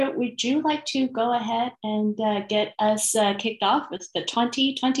would you like to go ahead and get us kicked off with the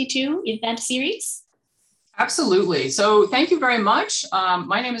 2022 event series? Absolutely. So thank you very much.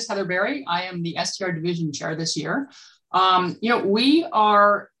 My name is Heather Berry. I am the STR division chair this year. We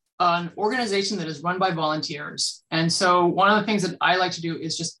are an organization that is run by volunteers. And so one of the things that I like to do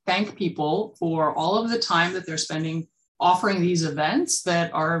is just thank people for all of the time that they're spending offering these events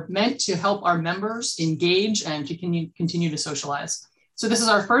that are meant to help our members engage and to continue to socialize. So this is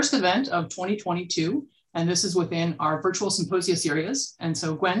our first event of 2022, and this is within our virtual symposia series. And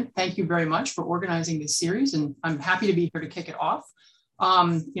so Gwen, thank you very much for organizing this series, and I'm happy to be here to kick it off.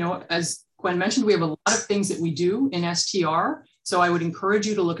 As Gwen mentioned, we have a lot of things that we do in STR. So I would encourage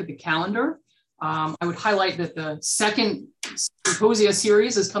you to look at the calendar. I would highlight that the second Symposia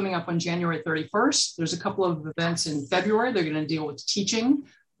series is coming up on January 31st. There's a couple of events in February. They're going to deal with teaching.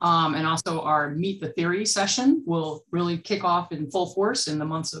 And also our Meet the Theory session will really kick off in full force in the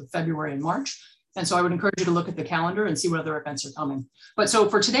months of February and March. And so I would encourage you to look at the calendar and see what other events are coming. But so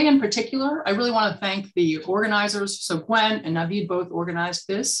for today in particular, I really want to thank the organizers. So Gwen and Navid both organized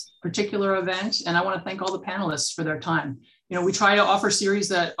this particular event. And I want to thank all the panelists for their time. We try to offer series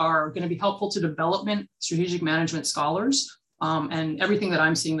that are going to be helpful to development, strategic management scholars, and everything that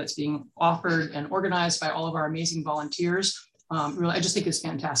I'm seeing that's being offered and organized by all of our amazing volunteers. Really, I just think is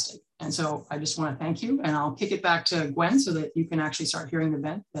fantastic. And so I just want to thank you, and I'll kick it back to Gwen so that you can actually start hearing the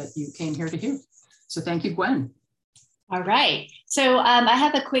event that you came here to hear. So thank you, Gwen. All right. So I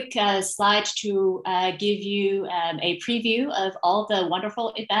have a quick slide to give you a preview of all the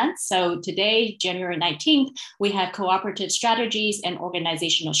wonderful events. So today, January 19th, we have cooperative strategies and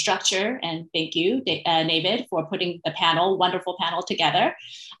organizational structure. And thank you, Navid, for putting the wonderful panel together.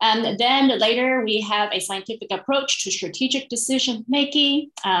 And then later, we have a scientific approach to strategic decision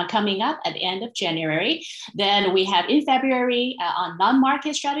making coming up at the end of January. Then we have in February on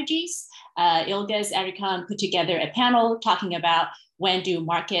non-market strategies. Ilgaz Arikan put together a panel talking about when do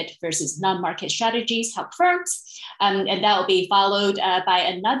market versus non-market strategies help firms. And that will be followed by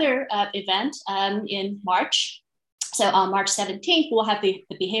another event in March. So on March 17th, we'll have the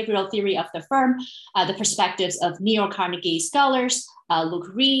behavioral theory of the firm, the perspectives of New York Carnegie scholars. Luke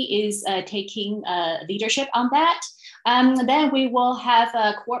Ree is taking leadership on that. Then we will have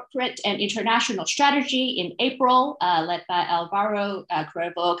a corporate and international strategy in April, led by Alvaro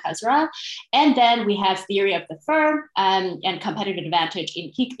Cuervo Casra. And then we have theory of the firm and competitive advantage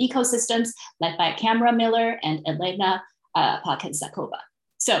in ecosystems, led by Camera Miller and Elena Pakensakova.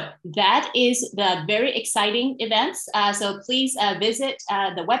 So that is the very exciting events. So please visit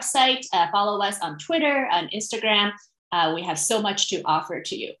the website, follow us on Twitter, on Instagram. We have so much to offer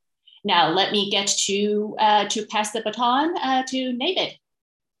to you. Now, let me get to pass the baton to Navid.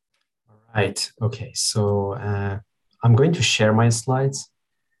 All right. Okay. So I'm going to share my slides.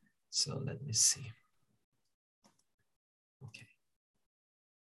 So let me see. Okay.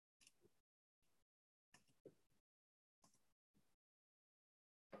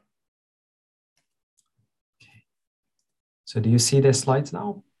 Okay. So do you see the slides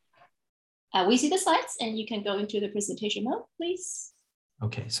now? We see the slides, and you can go into the presentation mode, please.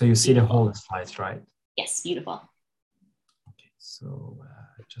 Okay, so you see beautiful. The whole slides, right? Yes, beautiful. Okay, so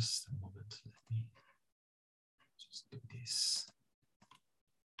just a moment. Let me just do this.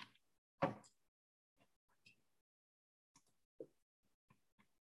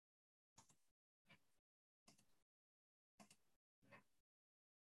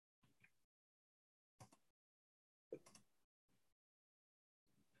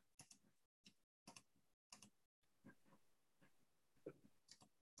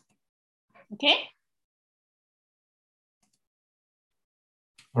 Okay.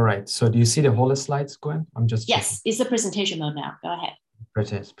 All right. So do you see the whole slides, Gwen? I'm just yes, checking. It's the presentation mode now. Go ahead.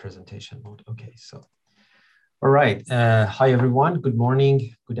 Presentation mode. Okay. So, all right. Hi, everyone. Good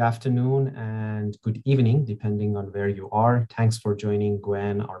morning, good afternoon, and good evening, depending on where you are. Thanks for joining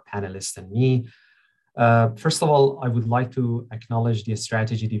Gwen, our panelist, and me. First of all, I would like to acknowledge the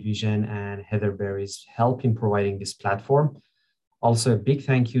strategy division and Heather Berry's help in providing this platform. Also, a big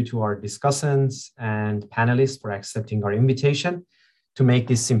thank you to our discussants and panelists for accepting our invitation to make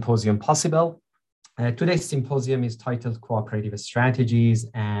this symposium possible. Today's symposium is titled Cooperative Strategies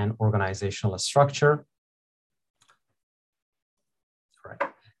and Organizational Structure. All right.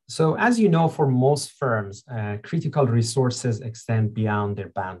 So as you know, for most firms, critical resources extend beyond their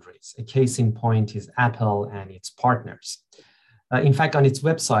boundaries. A case in point is Apple and its partners. In fact, on its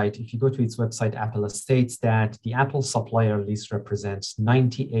website, if you go to its website, Apple states that the Apple supplier list represents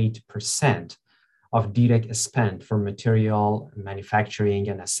 98% of direct spend for material, manufacturing,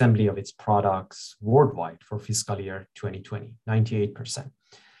 and assembly of its products worldwide for fiscal year 2020, 98%.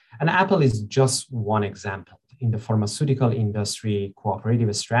 And Apple is just one example. In the pharmaceutical industry,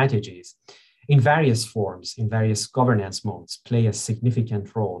 cooperative strategies in various forms, in various governance modes, play a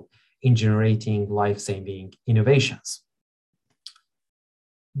significant role in generating life-saving innovations.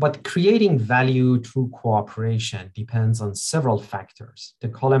 But creating value through cooperation depends on several factors. The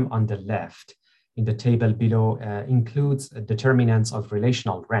column on the left in the table below includes determinants of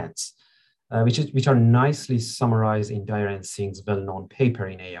relational rents, which are nicely summarized in Dyer and Singh's well-known paper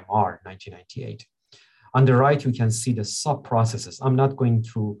in AMR 1998. On the right, you can see the sub-processes. I'm not going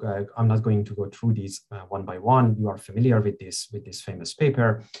to go through these one by one. You are familiar with this famous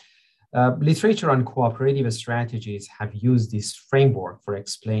paper. Literature on cooperative strategies have used this framework for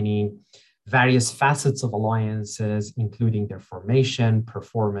explaining various facets of alliances, including their formation,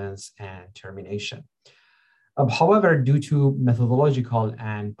 performance, and termination. However, due to methodological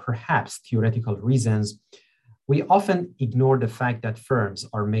and perhaps theoretical reasons, we often ignore the fact that firms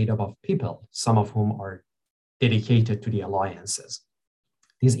are made up of people, some of whom are dedicated to the alliances.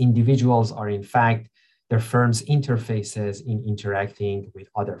 These individuals are, in fact, their firm's interfaces in interacting with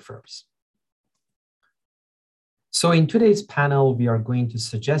other firms. So in today's panel, we are going to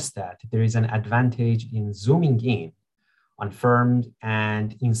suggest that there is an advantage in zooming in on firms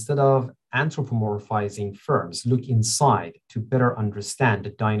and instead of anthropomorphizing firms, look inside to better understand the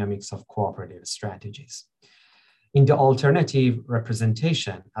dynamics of cooperative strategies. In the alternative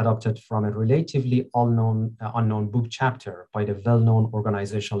representation adopted from a relatively unknown book chapter by the well-known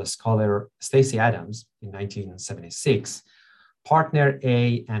organizational scholar Stacey Adams in 1976, Partner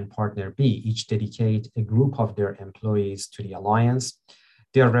A and Partner B each dedicate a group of their employees to the alliance.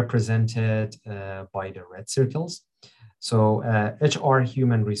 They are represented by the red circles. So HR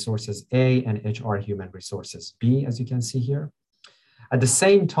Human Resources A and HR Human Resources B, as you can see here. At the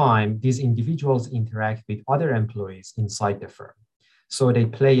same time, these individuals interact with other employees inside the firm. So they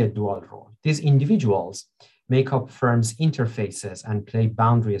play a dual role. These individuals make up firms' interfaces and play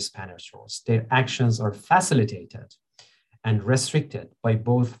boundary spanners roles. Their actions are facilitated and restricted by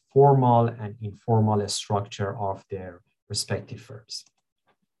both formal and informal structure of their respective firms.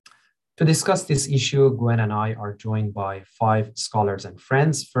 To discuss this issue, Gwen and I are joined by 5 scholars and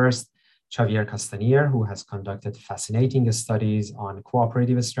friends. First, Xavier Castaner, who has conducted fascinating studies on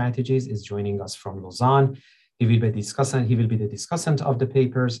cooperative strategies, is joining us from Lausanne. He will be the discussant of the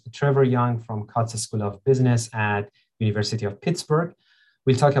papers. Trevor Young from Cott's School of Business at University of Pittsburgh.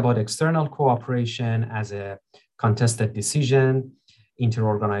 We'll talk about external cooperation as a contested decision,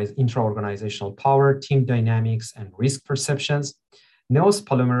 intra-organizational power, team dynamics, and risk perceptions. Neus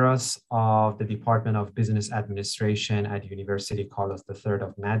Palomeras of the Department of Business Administration at University Carlos III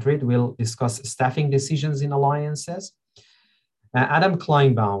of Madrid will discuss staffing decisions in alliances. Adam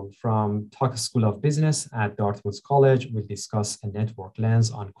Kleinbaum from Tuck School of Business at Dartmouth College will discuss a network lens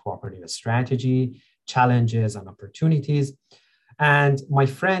on cooperative strategy, challenges and opportunities. And my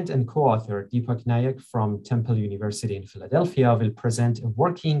friend and co-author, Deepak Nayak from Temple University in Philadelphia will present a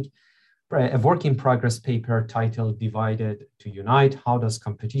work in progress paper titled Divided to Unite, How Does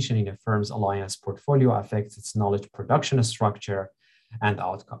Competition in a Firm's Alliance Portfolio Affect its Knowledge Production Structure and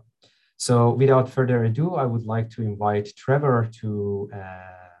Outcome? So without further ado, I would like to invite Trevor to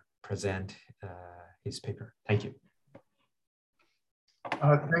present his paper. Thank you.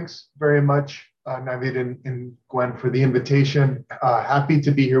 Thanks very much, Navid and Gwen, for the invitation. Happy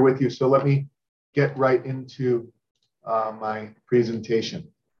to be here with you. So let me get right into my presentation.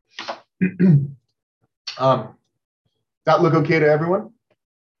 That look okay to everyone?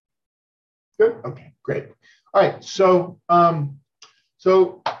 Good. Okay, great. All right. So,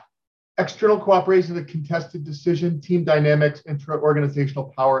 external cooperation, the contested decision, team dynamics,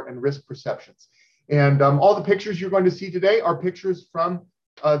 intra-organizational power, and risk perceptions. And all the pictures you're going to see today are pictures from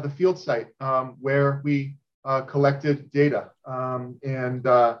the field site where we collected data. So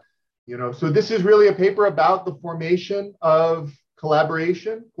this is really a paper about the formation of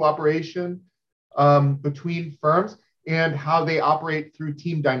cooperation between firms and how they operate through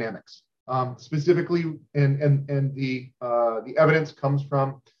team dynamics. Specifically, and the evidence comes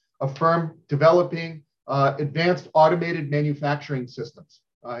from a firm developing advanced automated manufacturing systems.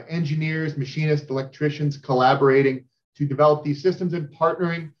 Engineers, machinists, electricians collaborating to develop these systems and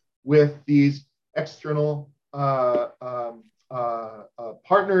partnering with these external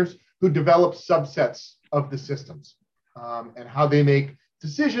partners who develop subsets of the systems. And how they make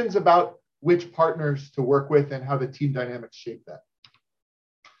decisions about which partners to work with and how the team dynamics shape that.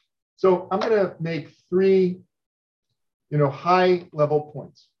 So I'm going to make 3, high-level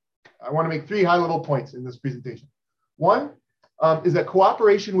points. I want to make 3 high-level points in this presentation. One, is that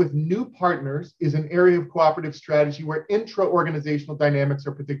cooperation with new partners is an area of cooperative strategy where intra-organizational dynamics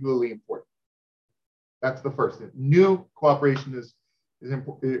are particularly important. That's the first thing. New cooperation is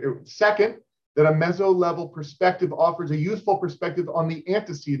important. Second, that a meso-level perspective offers a useful perspective on the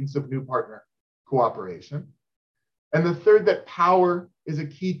antecedents of new partner cooperation. And the third, that power is a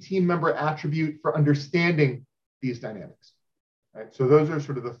key team member attribute for understanding these dynamics. Right? So those are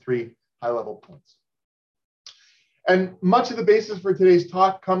sort of the three high-level points. And much of the basis for today's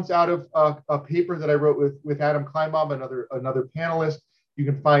talk comes out of a paper that I wrote with Adam Kleinbaum, another panelist you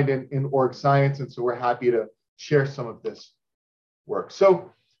can find in Org Science. And so we're happy to share some of this work.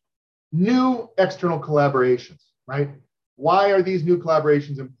 So new external collaborations, right? Why are these new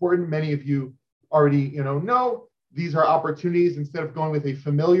collaborations important? Many of you already know these are opportunities. Instead of going with a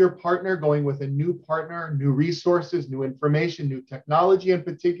familiar partner, going with a new partner, new resources, new information, new technology, and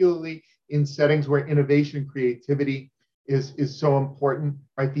particularly in settings where innovation and creativity is so important,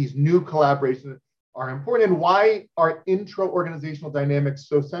 right? These new collaborations are important. And why are intra-organizational dynamics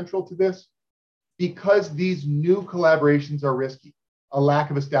so central to this? Because these new collaborations are risky. A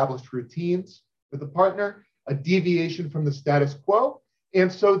lack of established routines with a partner, a deviation from the status quo. And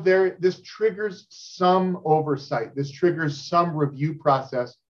so this triggers some oversight. This triggers some review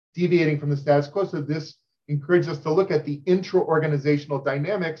process deviating from the status quo. So this encourages us to look at the intra-organizational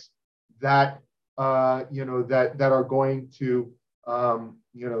dynamics that that are going to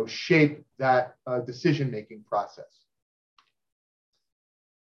shape that decision-making process.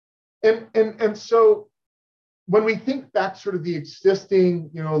 And so when we think back sort of the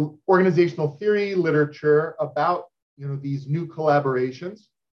existing organizational theory literature about these new collaborations,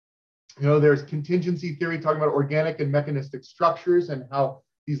 there's contingency theory talking about organic and mechanistic structures and how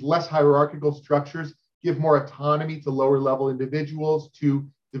these less hierarchical structures give more autonomy to lower level individuals to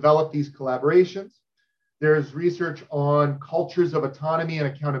develop these collaborations. There's research on cultures of autonomy and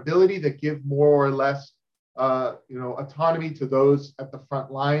accountability that give more or less autonomy to those at the front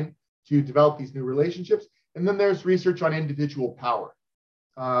line to develop these new relationships. And then there's research on individual power,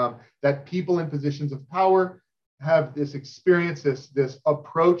 that people in positions of power have this experience, this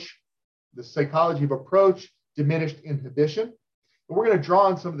approach, the psychology of approach, diminished inhibition. And we're going to draw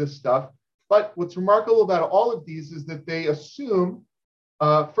on some of this stuff. But what's remarkable about all of these is that they assume,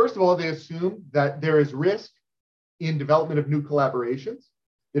 first of all, they assume that there is risk in development of new collaborations,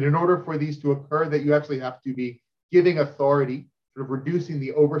 that in order for these to occur, that you actually have to be giving authority, sort of reducing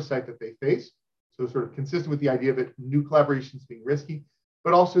the oversight that they face. So sort of consistent with the idea of it, new collaborations being risky,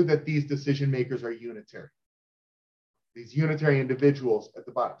 but also that these decision makers are unitary. These unitary individuals at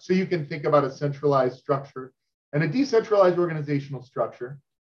the bottom. So you can think about a centralized structure and a decentralized organizational structure.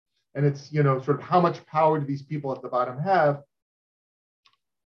 And it's, sort of how much power do these people at the bottom have?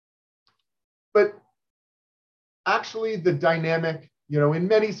 But actually the dynamic, in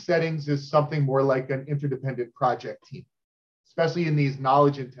many settings is something more like an interdependent project team, especially in these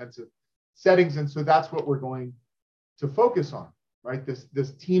knowledge intensive settings. And so that's what we're going to focus on, right?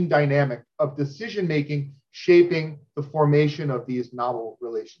 This team dynamic of decision making shaping the formation of these novel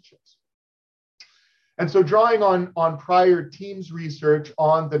relationships. And so drawing on prior teams research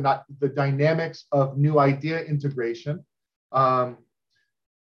on the dynamics of new idea integration,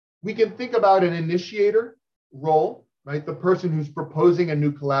 we can think about an initiator role, right? The person who's proposing a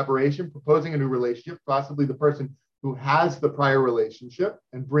new collaboration, proposing a new relationship, possibly the person who has the prior relationship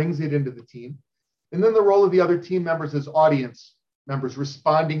and brings it into the team. And then the role of the other team members as audience members,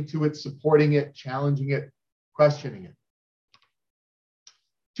 responding to it, supporting it, challenging it, questioning it.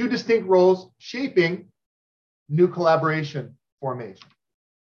 Two distinct roles shaping new collaboration formation.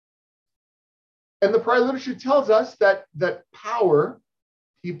 And the prior literature tells us that power,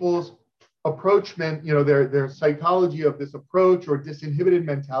 people's approachment, their psychology of this approach or disinhibited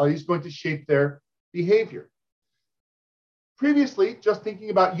mentality is going to shape their behavior. Previously, just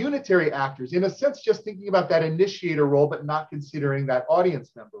thinking about unitary actors, in a sense, just thinking about that initiator role, but not considering that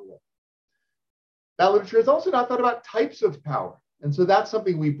audience member role. That literature has also not thought about types of power. And so that's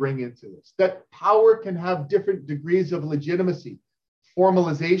something we bring into this, that power can have different degrees of legitimacy,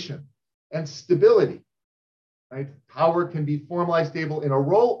 formalization, and stability. Right? Power can be formalized, stable in a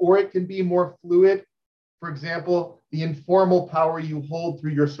role, or it can be more fluid. For example, the informal power you hold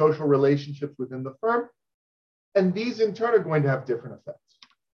through your social relationships within the firm. And these in turn are going to have different effects.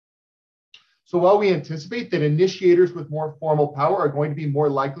 So while we anticipate that initiators with more formal power are going to be more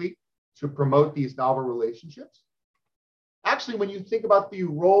likely to promote these novel relationships, actually, when you think about the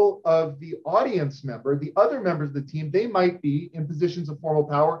role of the audience member, the other members of the team, they might be in positions of formal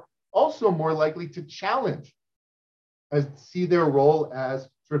power, also more likely to challenge, as see their role as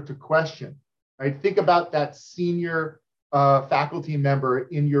sort of to question, right? Think about that senior faculty member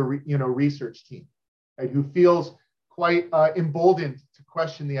in your research team, right, who feels quite emboldened to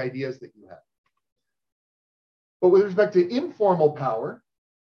question the ideas that you have. But with respect to informal power,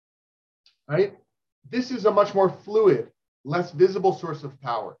 right, this is a much more fluid, less visible source of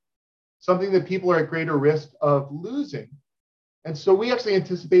power, something that people are at greater risk of losing. And so we actually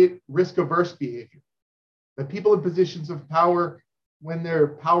anticipate risk-averse behavior, that people in positions of power, when their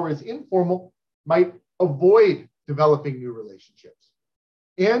power is informal, might avoid developing new relationships.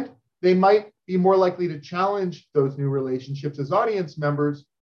 And they might be more likely to challenge those new relationships as audience members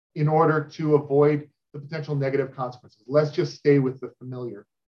in order to avoid the potential negative consequences. Let's just stay with the familiar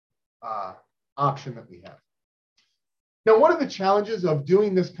option that we have. Now, one of the challenges of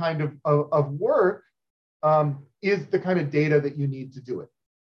doing this kind of work is the kind of data that you need to do it.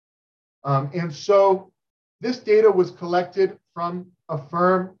 And so this data was collected from a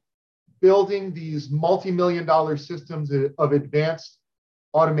firm building these multi-million-dollar systems of advanced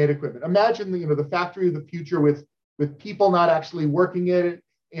automated equipment. Imagine the factory of the future with people not actually working in it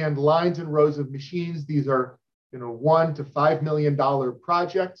and lines and rows of machines. These are $1 to $5 million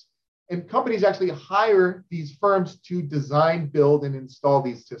projects. And companies actually hire these firms to design, build, and install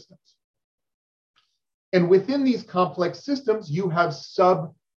these systems. And within these complex systems, you have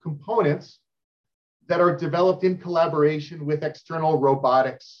sub-components that are developed in collaboration with external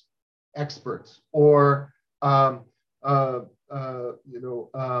robotics experts or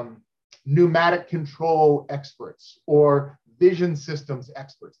pneumatic control experts or vision systems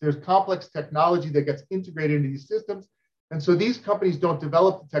experts. There's complex technology that gets integrated into these systems. And so these companies don't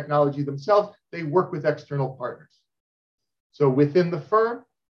develop the technology themselves, they work with external partners. So within the firm,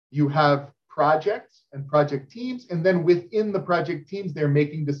 you have projects and project teams, and then within the project teams, they're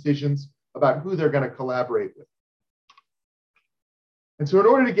making decisions about who they're going to collaborate with. And so in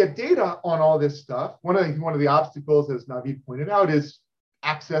order to get data on all this stuff, one of the obstacles, as Navid pointed out, is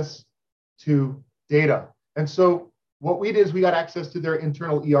access to data. And so what we did is we got access to their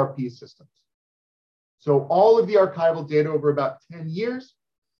internal ERP systems. So all of the archival data over about 10 years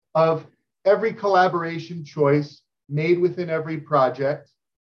of every collaboration choice made within every project,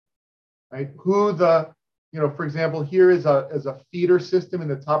 right? Who the, for example, here is a feeder system in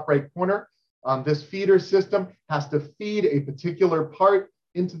the top right corner. This feeder system has to feed a particular part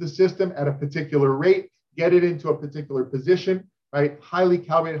into the system at a particular rate, get it into a particular position, right? Highly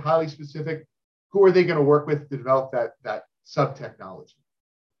calibrated, highly specific. Who are they going to work with to develop that sub-technology?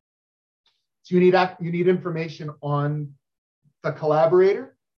 So you need information on the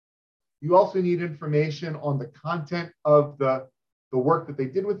collaborator. You also need information on the content of the work that they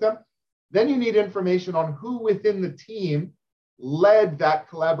did with them. Then you need information on who within the team led that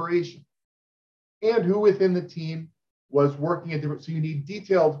collaboration and who within the team was working at different. So you need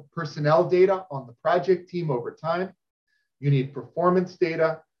detailed personnel data on the project team over time. You need performance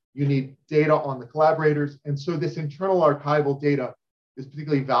data. You need data on the collaborators. And so this internal archival data is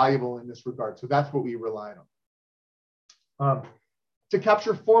particularly valuable in this regard. So that's what we relied on. To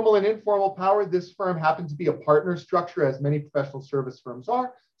capture formal and informal power, this firm happened to be a partner structure, as many professional service firms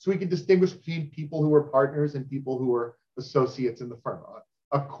are. So we can distinguish between people who are partners and people who are associates in the firm.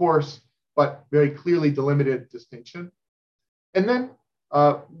 A coarse, but very clearly delimited distinction. And then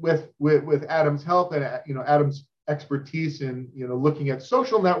with Adam's help and Adam's expertise in looking at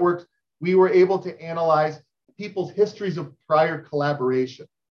social networks, we were able to analyze people's histories of prior collaboration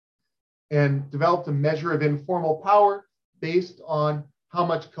and developed a measure of informal power based on how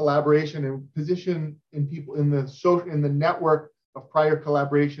much collaboration and position in people in the network of prior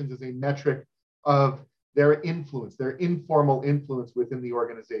collaborations as a metric of their influence, their informal influence within the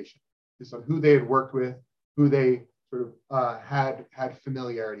organization, just on who they had worked with, who they sort of had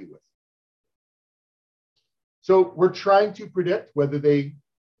familiarity with. So we're trying to predict whether they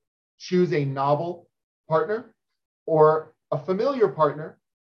choose a novel partner or a familiar partner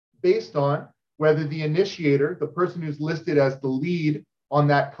based on whether the initiator, the person who's listed as the lead on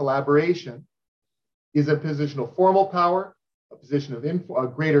that collaboration, is a position of formal power, a position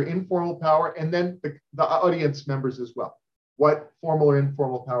of greater informal power, and then the audience members as well. What formal or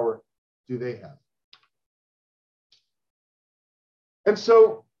informal power do they have? And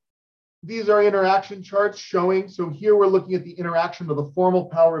so these are interaction charts showing, so here we're looking at the interaction of the formal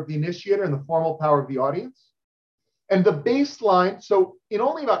power of the initiator and the formal power of the audience. And the baseline, so in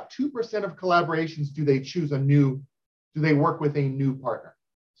only about 2% of collaborations do they work with a new partner.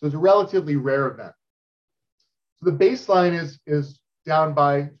 So it's a relatively rare event. So the baseline is down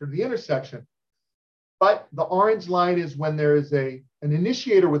by sort of the intersection. But the orange line is when there is an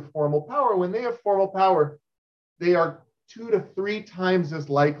initiator with formal power. When they have formal power, they are 2 to 3 times as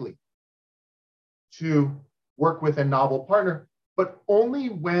likely to work with a novel partner, but only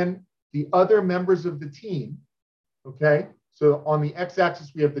when the other members of the team, okay? So on the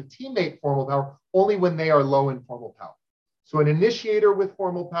x-axis, we have the teammate formal power, only when they are low in formal power. So an initiator with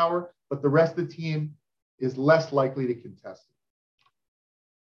formal power, but the rest of the team is less likely to contest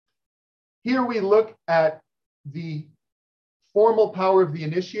it. Here we look at the formal power of the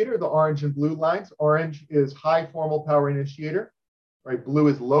initiator, the orange and blue lines. Orange is high formal power initiator, right? Blue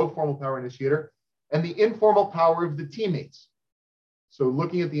is low formal power initiator, and the informal power of the teammates. So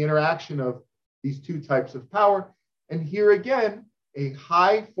looking at the interaction of these two types of power, and here again, a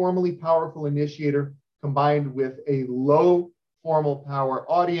high formally powerful initiator combined with a low formal power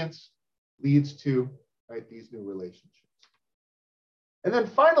audience leads to, right, these new relationships. And then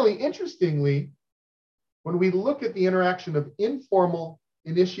finally, interestingly, when we look at the interaction of informal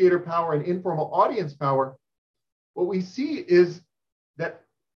initiator power and informal audience power, what we see is that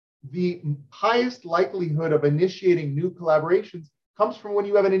the highest likelihood of initiating new collaborations comes from when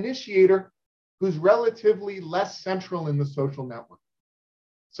you have an initiator who's relatively less central in the social network.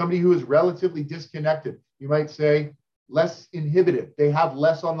 Somebody who is relatively disconnected. You might say less inhibited. They have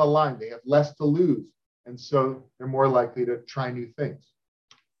less on the line. They have less to lose. And so they're more likely to try new things.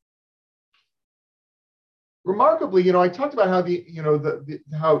 Remarkably, I talked about how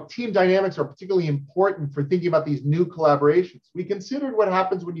how team dynamics are particularly important for thinking about these new collaborations. We considered what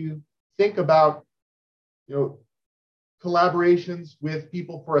happens when you think about, collaborations with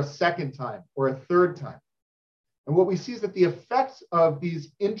people for a second time or a third time. And what we see is that the effects of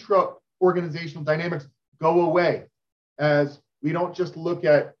these intra-organizational dynamics go away as we don't just look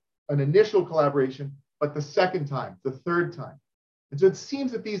at an initial collaboration, but the second time, the third time. And so it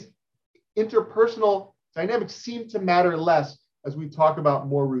seems that these interpersonal dynamics seem to matter less as we talk about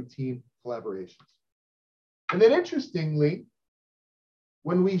more routine collaborations. And then interestingly,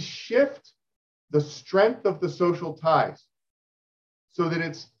 when we shift the strength of the social ties so that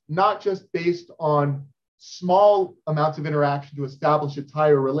it's not just based on small amounts of interaction to establish a tie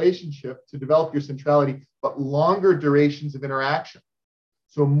or relationship to develop your centrality, but longer durations of interaction.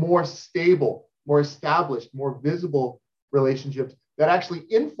 So more stable, more established, more visible relationships that actually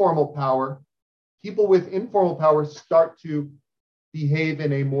informal power, people with informal power start to behave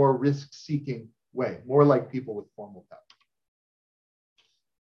in a more risk-seeking way, more like people with formal power.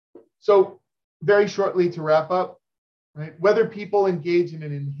 So very shortly to wrap up, right? Whether people engage in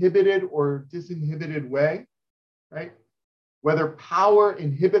an inhibited or disinhibited way, right? Whether power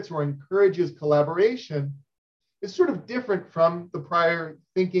inhibits or encourages collaboration is sort of different from the prior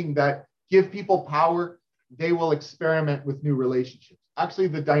thinking that give people power, they will experiment with new relationships. Actually,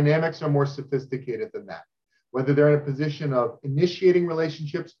 the dynamics are more sophisticated than that, whether they're in a position of initiating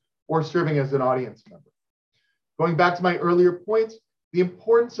relationships or serving as an audience member. Going back to my earlier points, the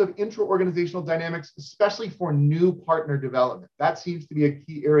importance of intra-organizational dynamics, especially for new partner development. That seems to be a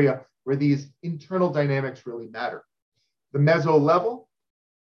key area where these internal dynamics really matter. The meso level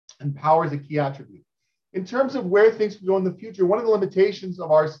and power is a key attribute. In terms of where things can go in the future, one of the limitations of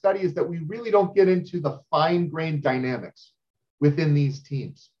our study is that we really don't get into the fine-grained dynamics within these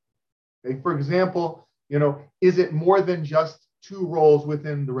teams. Okay? For example, is it more than just two roles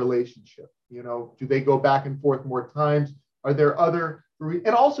within the relationship? Do they go back and forth more times? Are there other, and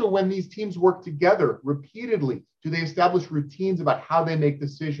also when these teams work together repeatedly, do they establish routines about how they make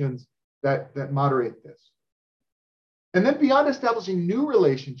decisions that moderate this? And then beyond establishing new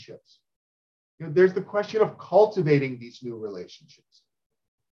relationships, there's the question of cultivating these new relationships,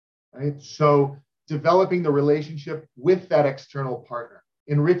 right? So developing the relationship with that external partner,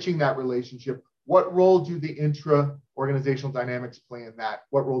 enriching that relationship. What role do the intra-organizational dynamics play in that?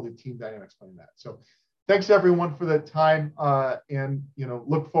 What role do team dynamics play in that? So thanks everyone for the time and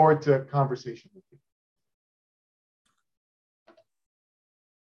look forward to a conversation with you.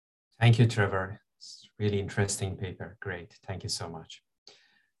 Thank you, Trevor. It's a really interesting paper. Great. Thank you so much.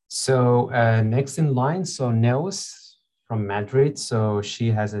 So next in line, so Neus from Madrid. So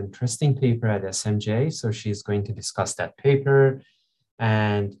she has an interesting paper at SMJ. So she's going to discuss that paper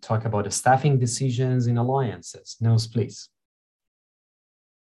and talk about the staffing decisions in alliances. Neus, please.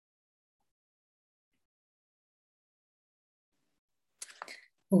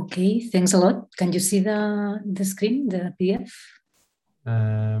 Okay, thanks a lot. Can you see the screen, the PDF?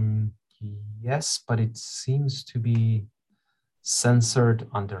 Yes, but it seems to be censored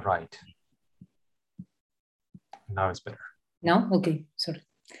on the right. Now it's better. No? Okay, sorry.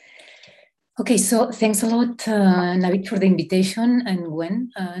 Okay, so thanks a lot, Navid, for the invitation and Gwen.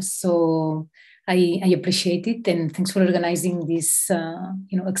 So I appreciate it, and thanks for organizing this,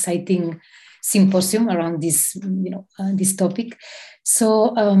 exciting symposium around this, this topic.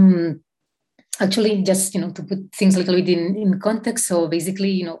 So actually, just to put things a little bit in context. So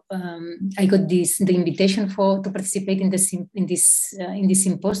basically, I got the invitation to participate in this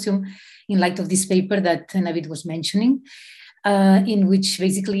symposium in light of this paper that Navid was mentioning, in which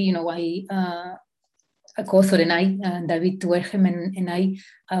basically, a co-author and I, David Werheim and I,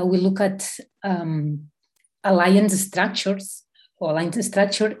 will look at alliance structures or alliance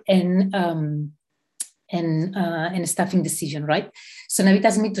structure and staffing decision, right? So Navid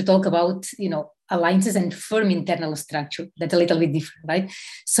asked me to talk about, alliances and firm internal structure. That's a little bit different, right?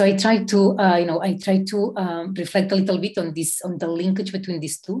 So I try to, reflect a little bit on the linkage between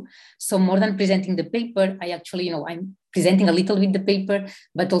these two. So more than presenting the paper, I actually, I'm presenting a little bit the paper,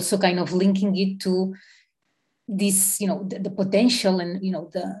 but also kind of linking it to this, the potential and,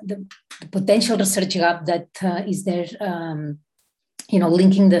 the potential research gap that is there,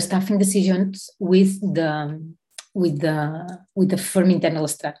 linking the staffing decisions with the firm internal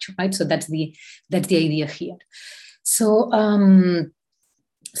structure, right? So that's the idea here. So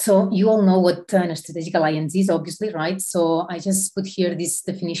so you all know what a strategic alliance is, obviously, right? So I just put here this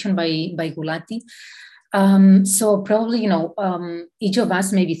definition by Gulati. So probably, each of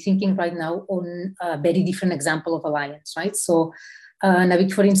us may be thinking right now on a very different example of alliance, right? So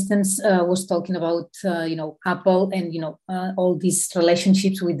Navid, for instance, was talking about, Apple and, all these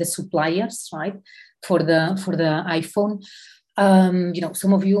relationships with the suppliers, right? For the iPhone.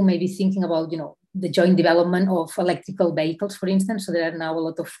 Some of you may be thinking about, the joint development of electrical vehicles, for instance. So there are now a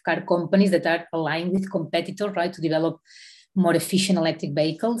lot of car companies that are aligned with competitors, right, to develop more efficient electric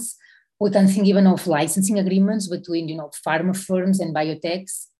vehicles. We can think even of licensing agreements between, pharma firms and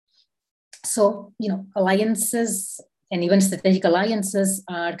biotechs. So, alliances and even strategic alliances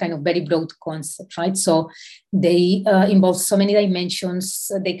are kind of very broad concepts, right? So they involve so many dimensions.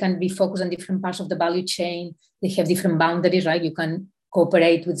 They can be focused on different parts of the value chain. They have different boundaries, right? You can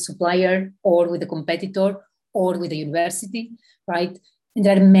cooperate with the supplier or with the competitor or with the university, right? And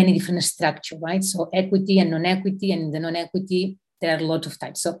there are many different structures, right? So equity and non-equity, and in the non-equity, there are a lot of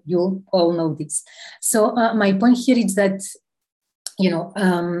types. So you all know this. So my point here is that,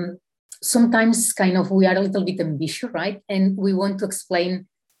 sometimes kind of we are a little bit ambitious, right? And we want to explain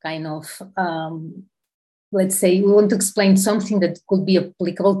kind of, let's say, we want to explain something that could be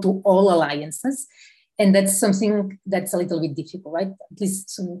applicable to all alliances. And that's something that's a little bit difficult, right? At least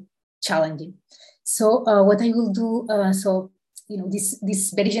some challenging. So what I will do,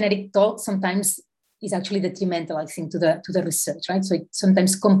 this very generic talk sometimes is actually detrimental, I think, to the research, right? So it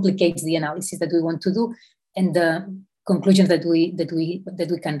sometimes complicates the analysis that we want to do and the conclusions that we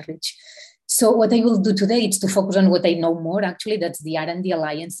can reach. So what I will do today is to focus on what I know more. Actually, that's the R&D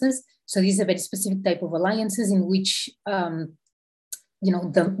alliances. So this is a very specific type of alliances in which the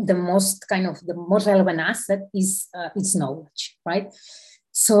most relevant asset is its knowledge, right?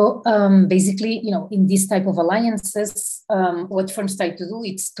 So basically, in this type of alliances, what firms try to do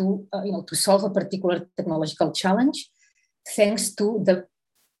is to solve a particular technological challenge, thanks to the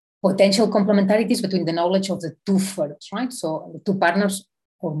potential complementarities between the knowledge of the two firms, right? So the two partners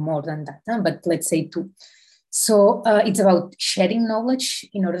or more than that, but let's say two. So it's about sharing knowledge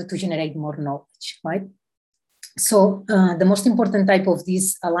in order to generate more knowledge, right? So the most important type of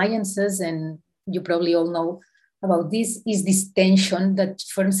these alliances, and you probably all know about this, is this tension that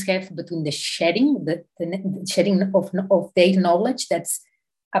firms have between the sharing, the sharing of their knowledge that's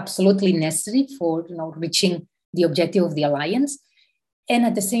absolutely necessary for reaching the objective of the alliance, and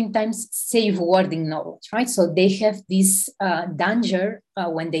at the same time safeguarding knowledge, right? So they have this danger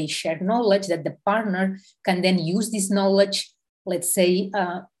when they share knowledge that the partner can then use this knowledge, let's say,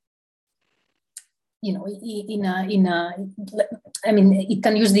 it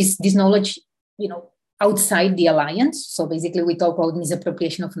can use this knowledge, outside the alliance. So basically we talk about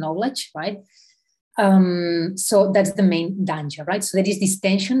misappropriation of knowledge, right? So that's the main danger, right? So there is this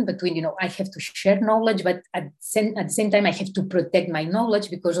tension between, I have to share knowledge, but at the same time, I have to protect my knowledge,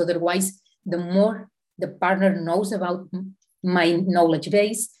 because otherwise, the more the partner knows about my knowledge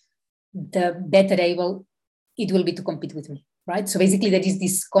base, the better able it will be to compete with me, right? So basically, there is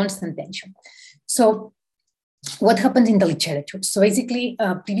this constant tension. So what happens in the literature? So basically,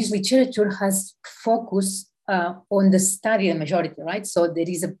 previous literature has focused on the study, the majority, right? So there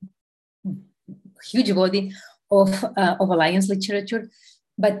is a huge body of alliance literature,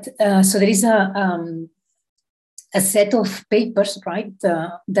 but so there is a set of papers, right,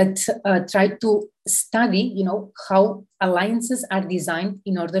 that try to study, how alliances are designed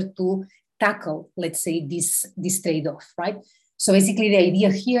in order to tackle, let's say, this trade-off, right? So basically, the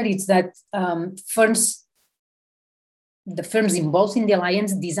idea here is that the firms involved in the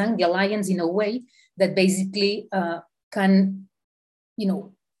alliance design the alliance in a way that basically can,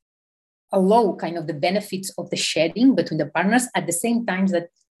 allow kind of the benefits of the sharing between the partners at the same time that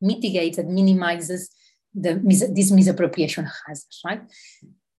mitigates and minimizes this misappropriation hazards, right?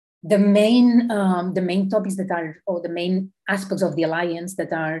 The main topics that are, or the main aspects of the alliance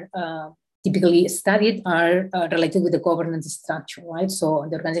that are typically studied are related with the governance structure, right? So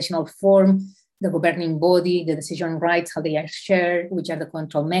the organizational form, the governing body, the decision rights, how they are shared, which are the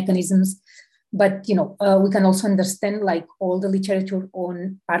control mechanisms. But we can also understand like all the literature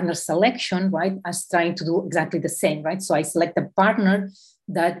on partner selection, right, as trying to do exactly the same, right? So I select a partner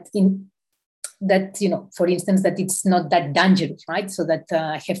that for instance, that it's not that dangerous, right? So that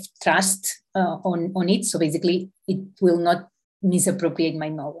I have trust on it. So basically, it will not misappropriate my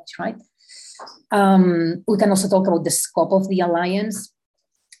knowledge, right? We can also talk about the scope of the alliance.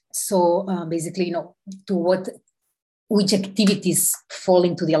 So basically, which activities fall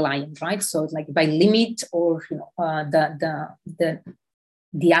into the alliance, right? So like by limit or the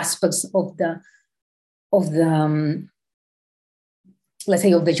aspects of the let's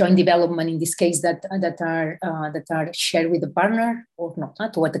say of the joint development in this case that are shared with the partner or not,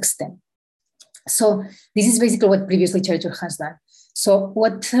 to what extent. So this is basically what previous literature has done. So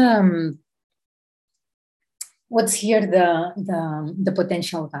what's here the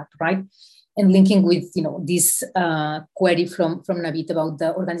potential gap, right? And linking with this query from Navid about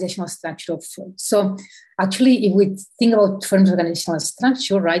the organizational structure of firms. So actually, if we think about firms' organizational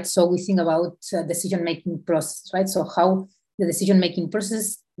structure, right? So we think about decision-making process, right? So how the decision-making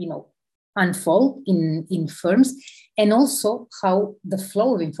process, unfold in firms, and also how the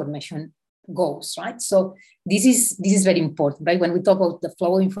flow of information goes, right? So this is very important, right? When we talk about the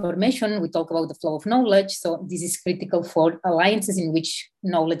flow of information, we talk about the flow of knowledge. So this is critical for alliances in which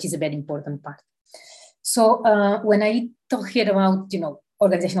knowledge is a very important part. So when I talk here about,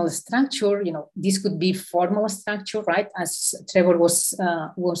 organizational structure, this could be formal structure, right? As Trevor was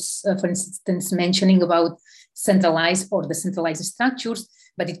for instance, mentioning about centralized or decentralized structures,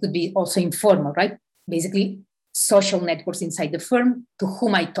 but it could be also informal, right? Basically, social networks inside the firm to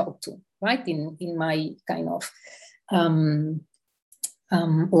whom I talk to, right? In my kind of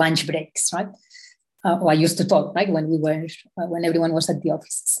lunch breaks, right? I used to talk, right? When everyone was at the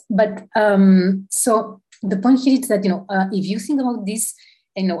offices. But so the point here is that, if you think about this,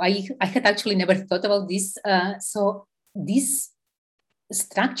 I had actually never thought about this. So this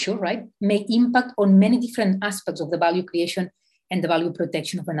structure, right, may impact on many different aspects of the value creation and the value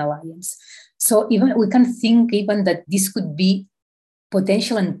protection of an alliance. So even we can think even that this could be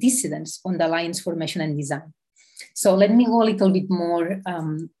potential antecedents on the alliance formation and design. So let me go a little bit more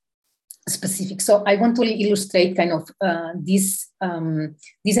specific. So I want to illustrate kind of these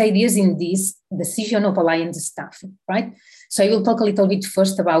ideas in this decision of alliance staffing, right? So I will talk a little bit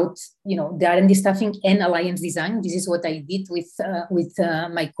first about, the R&D staffing and alliance design. This is what I did with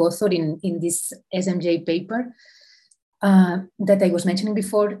my co-author in this SMJ paper that I was mentioning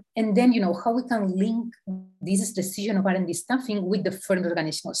before. And then, how we can link this decision of R&D staffing with the firm's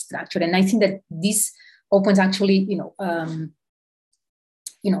organizational structure. And I think that this opens actually,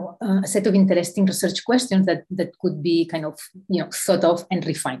 a set of interesting research questions that could be kind of, thought of and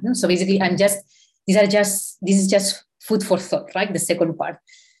refined. So basically, this is just food for thought, right? The second part.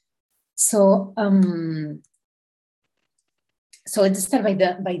 So, so let's start by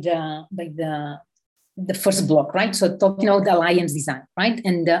the first block, right? So talking about the alliance design, right?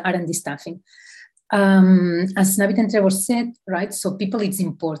 And the R&D staffing. As Navid and Trevor said, right? So people, it's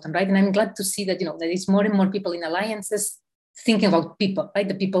important, right? And I'm glad to see that, there is more and more people in alliances thinking about people, right?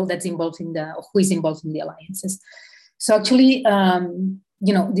 The people that's involved who is involved in the alliances. So actually,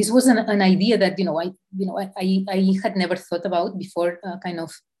 this was an idea that, I had never thought about before kind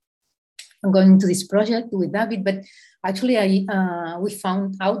of going into this project with David, but actually we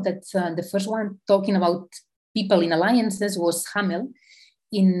found out that the first one talking about people in alliances was Hamel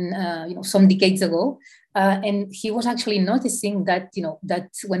in, some decades ago. And he was actually noticing that, that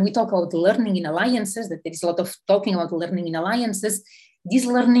when we talk about learning in alliances, that there is a lot of talking about learning in alliances, this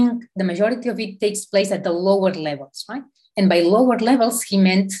learning, the majority of it takes place at the lower levels, right? And by lower levels, he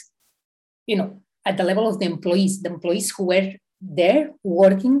meant, at the level of the employees who were there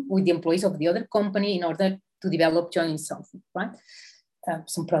working with the employees of the other company in order to develop jointly something, right?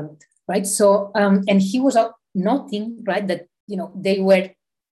 Some product, right? So, and he was noting, right, that, they were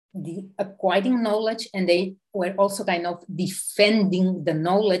acquiring knowledge and they were also kind of defending the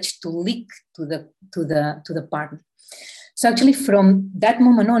knowledge to leak to the partner. So actually from that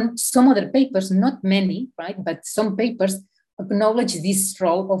moment on, some other papers, not many, right, but some papers acknowledge this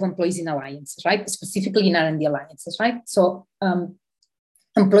role of employees in alliances, right, specifically in R&D alliances, right? So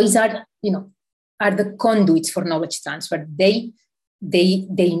employees are, are the conduits for knowledge transfer. They they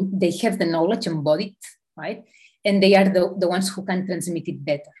have the knowledge embodied, right? And they are the ones who can transmit it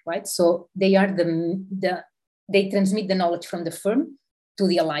better, right? So they are they transmit the knowledge from the firm to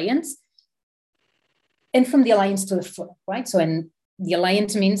the alliance, and from the alliance to the firm, right? So, and the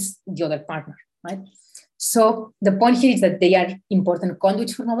alliance means the other partner, right? So the point here is that they are important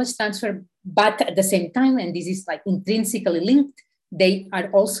conduits for knowledge transfer, but at the same time, and this is like intrinsically linked, they are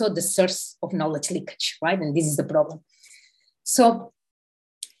also the source of knowledge leakage, right? And this is the problem. So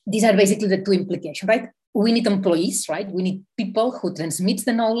these are basically the two implications, right? We need employees, right? We need people who transmit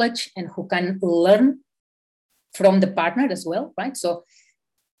the knowledge and who can learn from the partner as well, right? So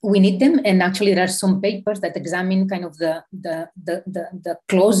we need them, and actually there are some papers that examine kind of the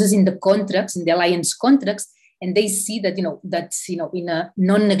clauses in the contracts, in the alliance contracts, and they see that, in a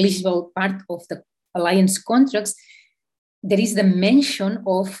non-negligible part of the alliance contracts, there is the mention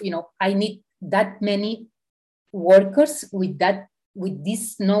of, I need that many workers with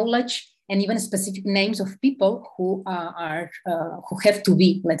this knowledge, and even specific names of people who who have to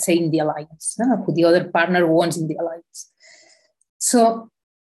be, let's say, in the alliance, who the other partner wants in the alliance. So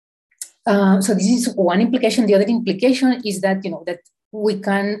this is one implication. The other implication is that, that we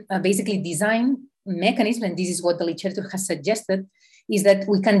can basically design mechanisms, and this is what the literature has suggested, is that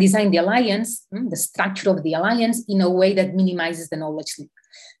we can design the alliance, the structure of the alliance, in a way that minimizes the knowledge leak,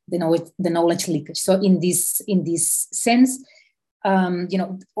 the knowledge leakage. So in this sense,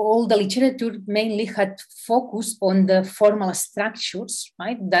 all the literature mainly had focused on the formal structures,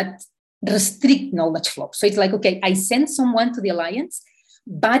 right, that restrict knowledge flow. So it's like, okay, I send someone to the alliance,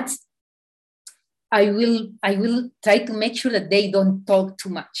 but I will try to make sure that they don't talk too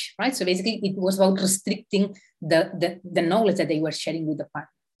much, right? So basically, it was about restricting the knowledge that they were sharing with the partner.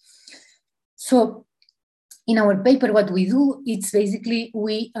 So in our paper, what we do, it's basically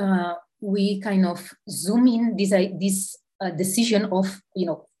we kind of zoom in this decision of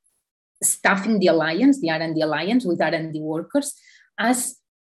staffing the alliance, the R&D alliance with R&D workers, as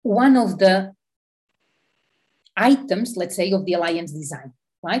one of the items, let's say, of the alliance design.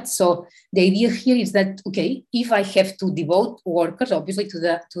 Right. So the idea here is that, okay, if I have to devote workers, obviously, to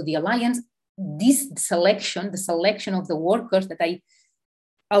the alliance, this selection, the selection of the workers that I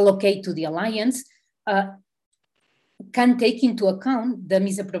allocate to the alliance, can take into account the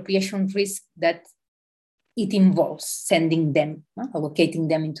misappropriation risk that it involves sending them, allocating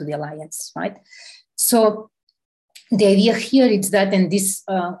them into the alliance. Right. So the idea here is that, and this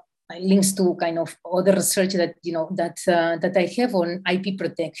links to kind of other research that that I have on IP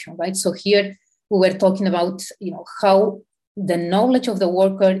protection, right? So here we were talking about how the knowledge of the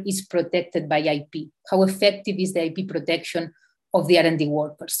worker is protected by IP. How effective is the IP protection of the R&D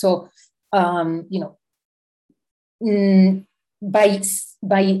worker? So by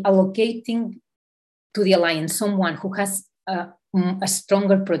allocating to the alliance someone who has a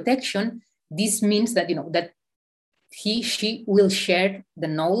stronger protection, this means that that she will share the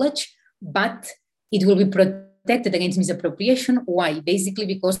knowledge, but it will be protected against misappropriation. Why? Basically,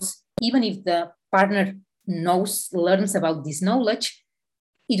 because even if the partner learns about this knowledge,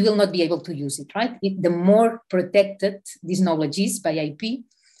 it will not be able to use it, right? The more protected this knowledge is by IP,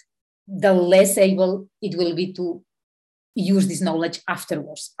 the less able it will be to use this knowledge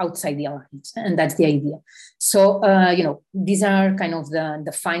afterwards outside the alliance, and that's the idea. So these are kind of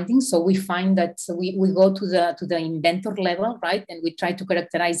the findings. So we find that we go to the inventor level, right, and we try to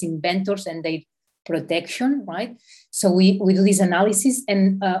characterize inventors and their protection, right. So we do this analysis,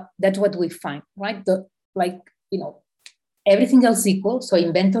 and that's what we find, right. Everything else equal. So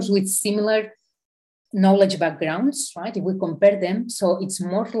inventors with similar knowledge backgrounds, right. If we compare them, so it's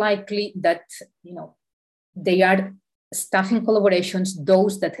more likely that they are staffing collaborations,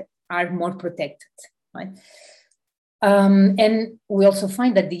 those that are more protected, right? And we also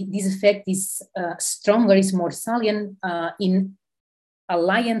find that this effect is stronger, is more salient in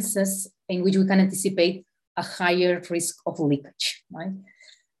alliances in which we can anticipate a higher risk of leakage, right?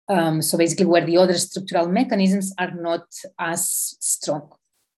 So basically where the other structural mechanisms are not as strong.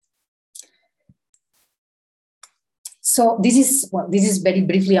 So this is very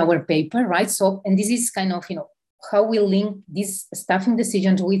briefly our paper, right? So, and this is kind of, how we link these staffing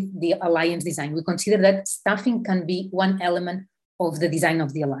decisions with the alliance design. We consider that staffing can be one element of the design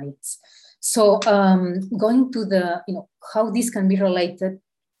of the alliance. So going to the, how this can be related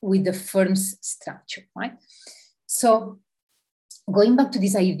with the firm's structure, right? So going back to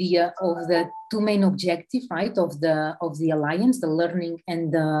this idea of the two main objectives, right, of the alliance, the learning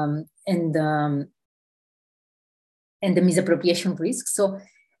and the misappropriation risk. So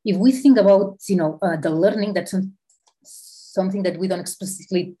if we think about, the learning, that's something that we don't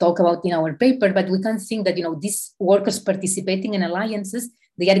explicitly talk about in our paper, but we can think that, these workers participating in alliances,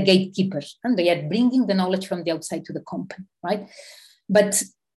 they are gatekeepers and they are bringing the knowledge from the outside to the company, right? But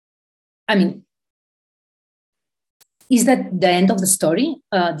I mean, is that the end of the story?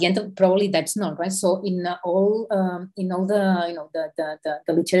 The end of, probably that's not, right? So in all the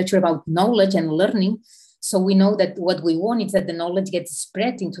literature about knowledge and learning, so we know that what we want is that the knowledge gets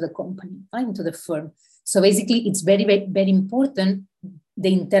spread into the company, right, into the firm. So basically, it's very, very, very important,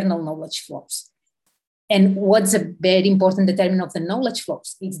 the internal knowledge flows. And what's a very important determinant of the knowledge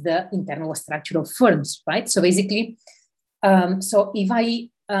flows? It's the internal structure of firms, right? So basically, so if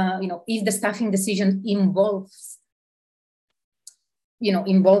if the staffing decision involves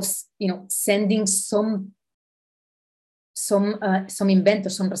sending some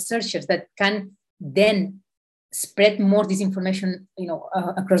inventors, some researchers that can then spread more this information,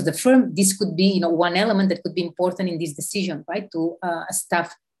 across the firm. This could be, one element that could be important in this decision, right? To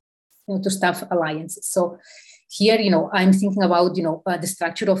staff alliances. So here, I'm thinking about, the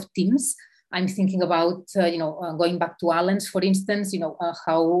structure of teams. I'm thinking about, going back to Allen's, for instance,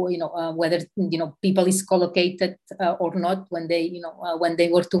 how, whether, people is collocated or not when they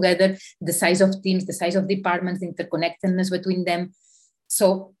work together, the size of teams, the size of departments, the interconnectedness between them.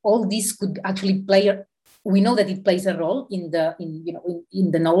 So all this could actually we know that it plays a role in the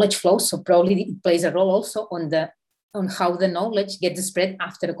knowledge flow. So probably it plays a role also on how the knowledge gets spread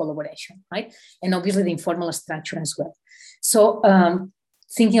after a collaboration, right? And obviously the informal structure as well. So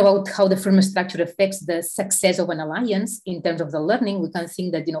thinking about how the firm structure affects the success of an alliance in terms of the learning, we can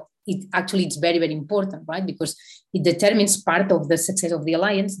think that, it's very, very important, right? Because it determines part of the success of the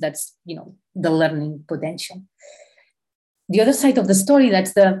alliance. That's, the learning potential. The other side of the story,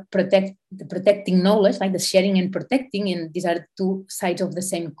 that's the protecting knowledge, like the sharing and protecting, and these are two sides of the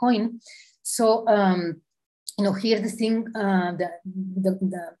same coin. So, here the thing,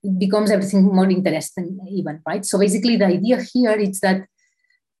 it becomes everything more interesting even, right? So basically the idea here is that,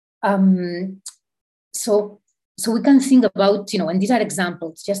 so we can think about, and these are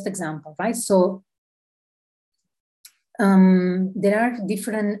examples, just examples, right? So there are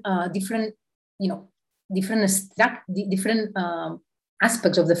different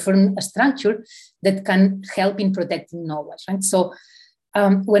aspects of the firm structure that can help in protecting knowledge, right? So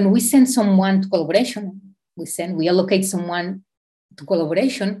when we send someone to collaboration, we allocate someone to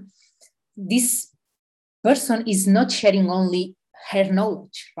collaboration, this person is not sharing only her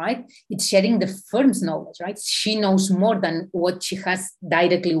knowledge, right? It's sharing the firm's knowledge, right? She knows more than what she has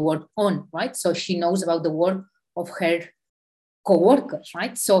directly worked on, right? So she knows about the work of her co-workers,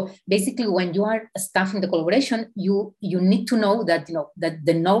 right? So basically, when you are staffing the collaboration, you need to know that that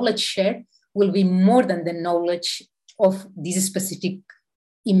the knowledge shared will be more than the knowledge of this specific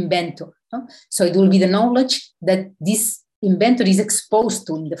inventor. No? So it will be the knowledge that this inventor is exposed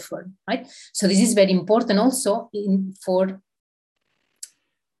to in the firm, right? So this is very important also for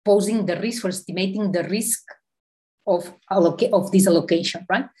posing the risk, for estimating the risk of this allocation,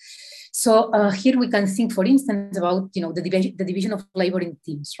 right? So here we can think, for instance, about the division of labor in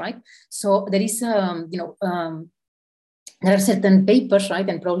teams, right? So there is there are certain papers, right,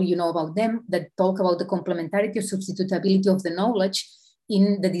 and probably you know about them, that talk about the complementarity or substitutability of the knowledge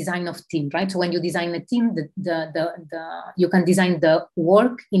in the design of team, right? So when you design a team, you can design the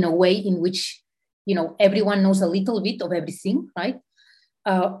work in a way in which everyone knows a little bit of everything, right?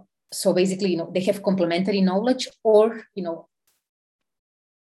 So basically, they have complementary knowledge, or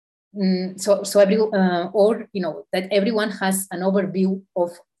that everyone has an overview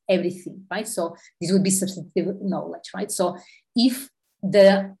of everything, right? So this would be substantive knowledge, right? So if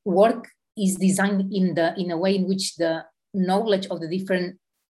the work is designed in a way in which the knowledge of the different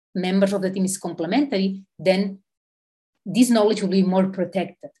members of the team is complementary, then this knowledge will be more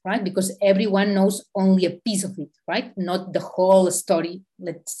protected, right? Because everyone knows only a piece of it, right? Not the whole story.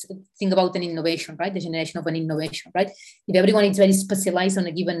 Let's think about an innovation, right? The generation of an innovation, right? If everyone is very specialized on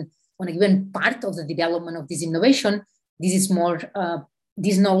a given part of the development of this innovation, this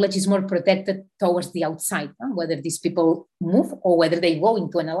knowledge is more protected towards the outside, whether these people move or whether they go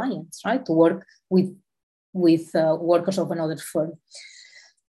into an alliance, right? To work with workers of another firm.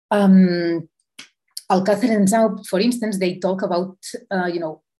 Alcácer and Zhao, for instance, they talk about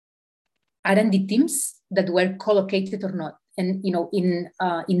R&D teams that were co-located or not, and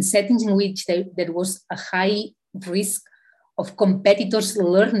in settings in which there was a high risk of competitors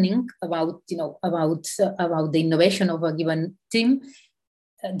learning about the innovation of a given team,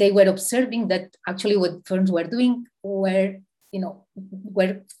 they were observing that actually what firms were doing were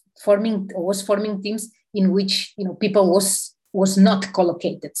forming teams in which people was was not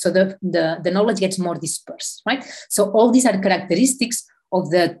collocated. So the knowledge gets more dispersed, right? So all these are characteristics of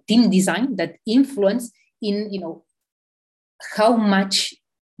the team design that influence in, how much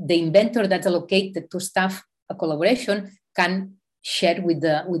the inventor that's allocated to staff a collaboration can share with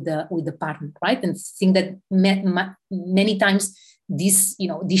the partner, right? And think that many times this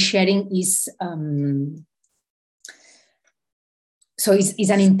sharing is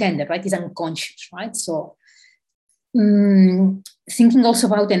is unintended, right? It's unconscious, right? So thinking also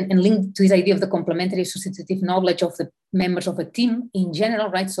about and linked to this idea of the complementary associative knowledge of the members of a team in general,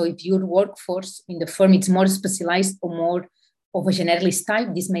 right? So if your workforce in the firm is more specialized or more of a generalist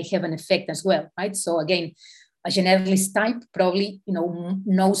type, this may have an effect as well, right? So again, a generalist type probably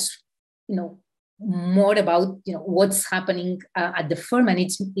knows more about what's happening at the firm, and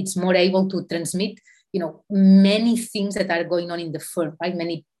it's more able to transmit many things that are going on in the firm, right?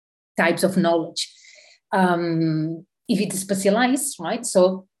 Many types of knowledge. If it's specialized, right?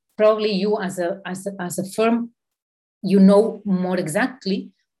 So probably you as a firm, more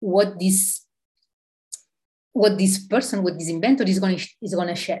exactly what this inventor is going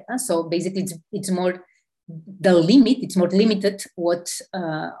to share. So basically, it's more the limit. It's more limited what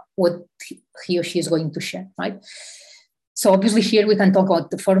he or she is going to share, right? So obviously here we can talk about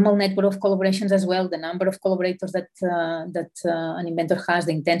the formal network of collaborations as well, the number of collaborators that an inventor has,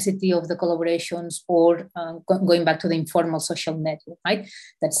 the intensity of the collaborations, or going back to the informal social network, right?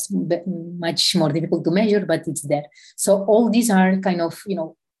 That's much more difficult to measure, but it's there. So all these are kind of,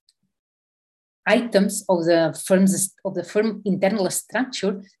 items of the firm internal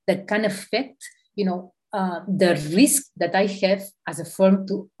structure that can affect, the risk that I have as a firm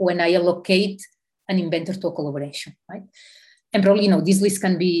when I allocate an inventor to a collaboration, right? And probably, this list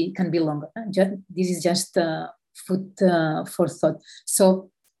can be longer. This is just food for thought. So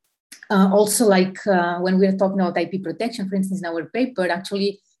also, like when we're talking about IP protection, for instance, in our paper,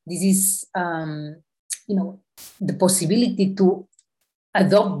 actually, this is, the possibility to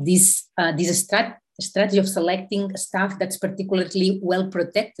adopt this strategy of selecting staff that's particularly well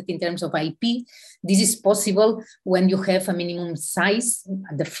protected in terms of IP. This is possible when you have a minimum size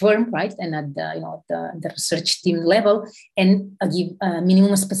at the firm, right, and at the research team level, and a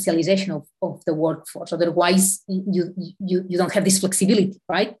minimum specialization of the workforce. Otherwise, you don't have this flexibility,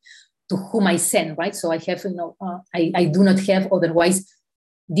 right, to whom I send, right? So I have, I do not have otherwise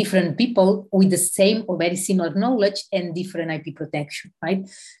different people with the same or very similar knowledge and different IP protection, right?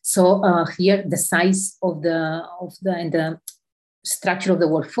 So here the size of the structure of the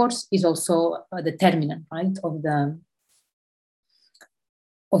workforce is also a determinant, right,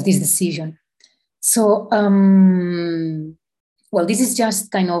 of this decision. So well, this is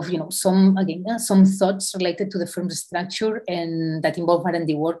just kind of some thoughts related to the firm's structure and that involve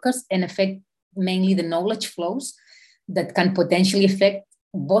R&D workers and affect mainly the knowledge flows that can potentially affect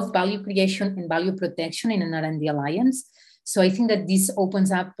both value creation and value protection in an R&D alliance. So I think that this opens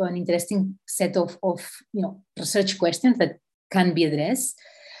up an interesting set of research questions that can be addressed.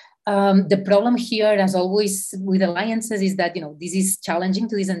 The problem here, as always with alliances, is that this is challenging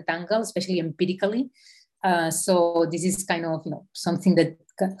to disentangle, especially empirically. So this is kind of something that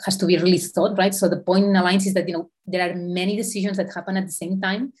has to be really thought, right? So the point in alliance is that there are many decisions that happen at the same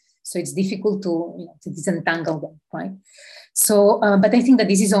time. So it's difficult to disentangle them, right? So, but I think that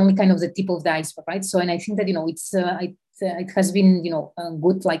this is only kind of the tip of the iceberg, right? So, and I think that it has been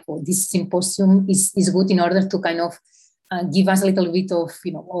good. Like this symposium is good in order to kind of give us a little bit of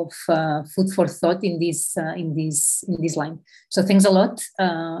food for thought in this line. So, thanks a lot,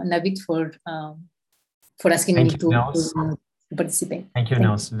 Navid, for asking me to participate. Thank you,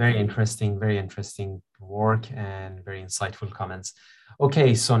 Neus. Very interesting work and very insightful comments.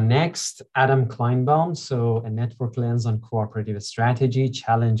 Okay, so next, Adam Kleinbaum. So a network lens on cooperative strategy,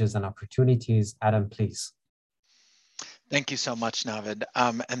 challenges and opportunities. Adam, please. Thank you so much, Navid.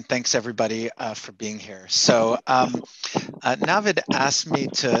 And thanks everybody for being here. So Navid asked me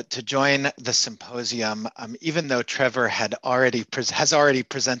to join the symposium, even though Trevor has already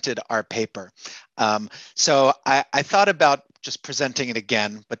presented our paper. So I thought about just presenting it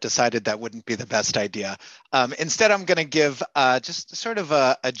again, but decided that wouldn't be the best idea. Instead, I'm going to give just sort of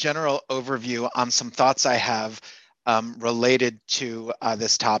a general overview on some thoughts I have related to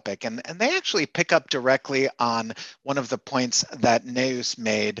this topic. And they actually pick up directly on one of the points that Neus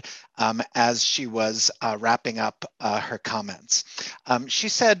made as she was wrapping up her comments. She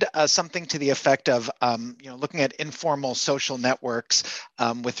said something to the effect of, looking at informal social networks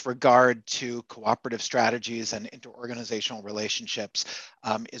with regard to cooperative strategies and interorganizational relationships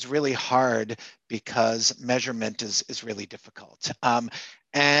is really hard because measurement is really difficult.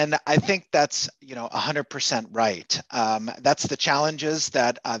 And I think that's 100% right. That's the challenges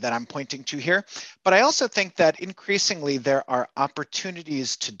that I'm pointing to here. But I also think that increasingly there are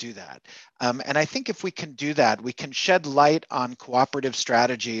opportunities to do that. And I think if we can do that, we can shed light on cooperative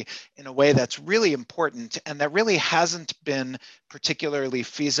strategy in a way that's really important and that really hasn't been particularly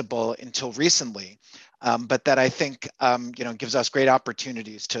feasible until recently. But that I think gives us great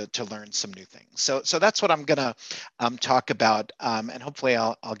opportunities to learn some new things. So that's what I'm going to talk about, and hopefully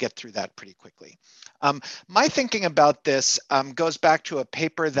I'll get through that pretty quickly. My thinking about this goes back to a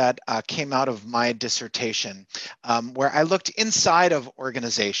paper that came out of my dissertation, where I looked inside of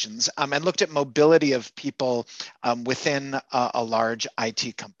organizations and looked at mobility of people within a large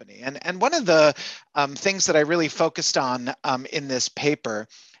IT company. And one of the things that I really focused on in this paper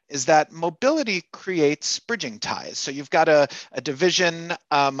is that mobility creates bridging ties. So you've got a division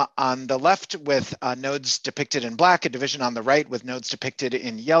on the left with nodes depicted in black, a division on the right with nodes depicted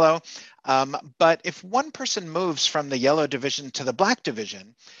in yellow. But if one person moves from the yellow division to the black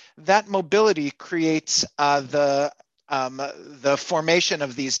division, that mobility creates the formation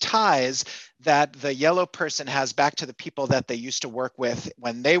of these ties that the yellow person has back to the people that they used to work with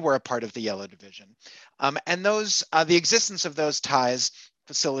when they were a part of the yellow division. And the existence of those ties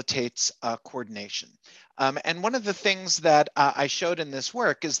facilitates coordination. And one of the things that I showed in this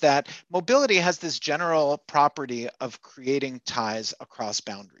work is that mobility has this general property of creating ties across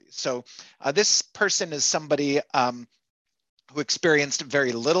boundaries. So this person is somebody who experienced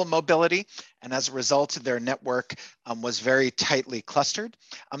very little mobility, and as a result, their network was very tightly clustered.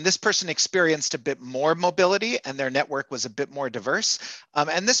 This person experienced a bit more mobility, and their network was a bit more diverse.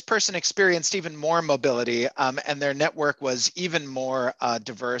 And this person experienced even more mobility, and their network was even more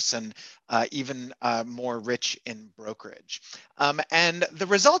diverse and even more rich in brokerage. And the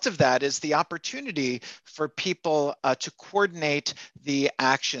result of that is the opportunity for people to coordinate the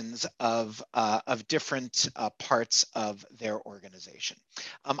actions of different parts of their organization.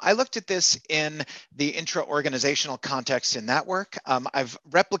 I looked at this in the intra-organizational context in that work. I've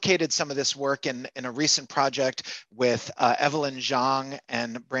replicated some of this work in a recent project with Evelyn Zhang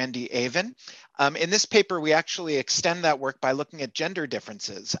and Brandy Avon. In this paper, we actually extend that work by looking at gender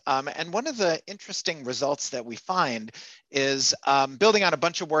differences. And one of the interesting results that we find is building on a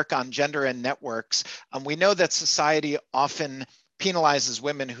bunch of work on gender and networks. We know that society often penalizes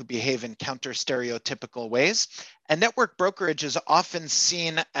women who behave in counter-stereotypical ways. And network brokerage is often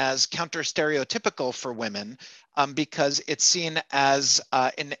seen as counter-stereotypical for women because it's seen as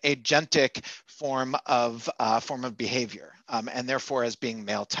an agentic form of behavior and therefore as being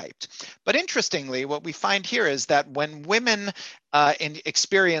male-typed. But interestingly, what we find here is that when women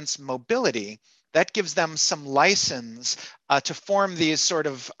experience mobility, that gives them some license to form these sort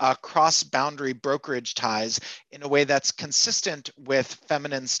of cross-boundary brokerage ties in a way that's consistent with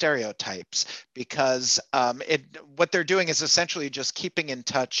feminine stereotypes, because what they're doing is essentially just keeping in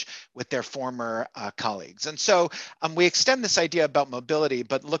touch with their former colleagues. And so we extend this idea about mobility,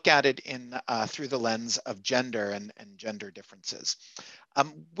 but look at it through the lens of gender and gender differences.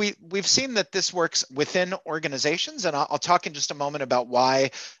 We've seen that this works within organizations, and I'll talk in just a moment about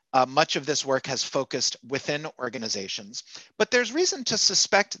why much of this work has focused within organizations. But there's reason to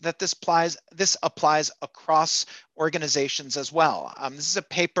suspect that this applies across organizations as well. This is a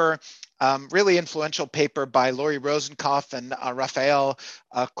paper, really influential paper by Lori Rosenkopf and Rafael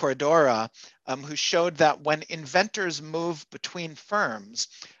Corredora, who showed that when inventors move between firms,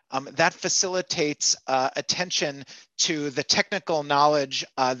 that facilitates attention to the technical knowledge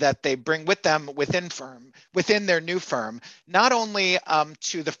that they bring with them within their new firm, not only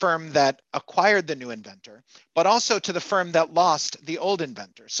to the firm that acquired the new inventor, but also to the firm that lost the old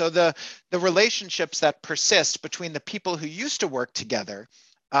inventor. So the relationships that persist between the people who used to work together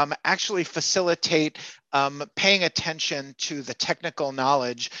actually facilitate paying attention to the technical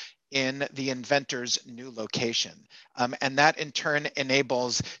knowledge in the inventor's new location. And that in turn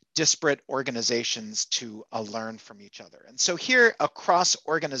enables disparate organizations to learn from each other. And so here across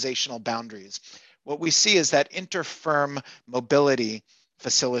organizational boundaries, what we see is that inter-firm mobility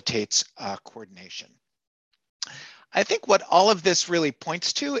facilitates coordination. I think what all of this really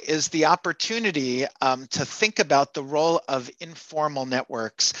points to is the opportunity to think about the role of informal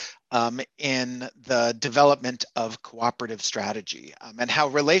networks in the development of cooperative strategy and how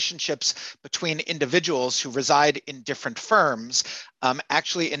relationships between individuals who reside in different firms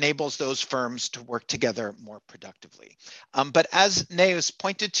actually enables those firms to work together more productively. But as Neus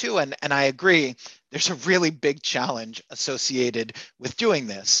pointed to, and I agree, there's a really big challenge associated with doing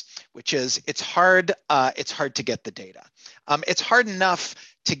this, which is it's hard to get the data. It's hard enough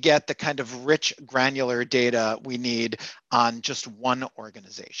to get the kind of rich granular data we need on just one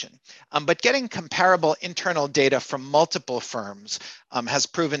organization. But getting comparable internal data from multiple firms has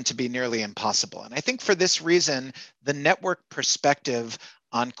proven to be nearly impossible. And I think for this reason, the network perspective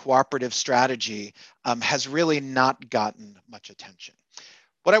on cooperative strategy has really not gotten much attention.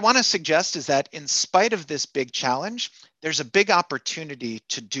 What I want to suggest is that in spite of this big challenge, there's a big opportunity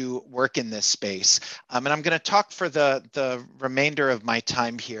to do work in this space. And I'm going to talk for the remainder of my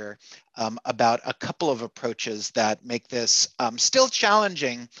time here about a couple of approaches that make this still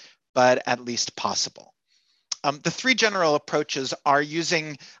challenging, but at least possible. The three general approaches are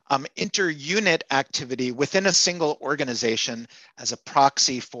using inter-unit activity within a single organization as a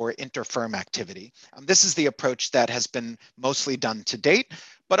proxy for inter-firm activity. This is the approach that has been mostly done to date,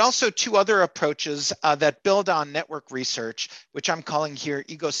 but also two other approaches that build on network research, which I'm calling here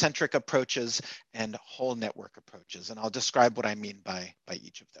egocentric approaches and whole network approaches. And I'll describe what I mean by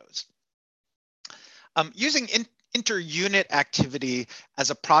each of those. Using inter-unit activity as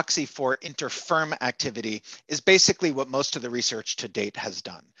a proxy for inter-firm activity is basically what most of the research to date has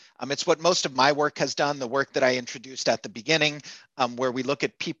done. It's what most of my work has done, the work that I introduced at the beginning, where we look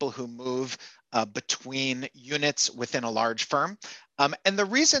at people who move between units within a large firm. And the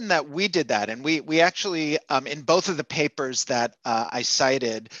reason that we did that, and we actually, in both of the papers that I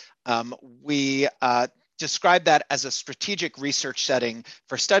cited, we describe that as a strategic research setting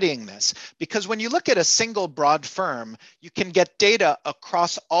for studying this, because when you look at a single broad firm, you can get data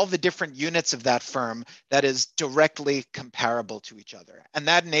across all the different units of that firm that is directly comparable to each other. And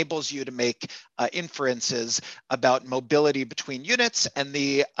that enables you to make inferences about mobility between units and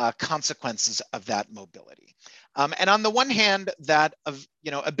the consequences of that mobility. And on the one hand, that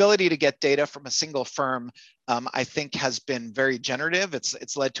ability to get data from a single firm, I think has been very generative.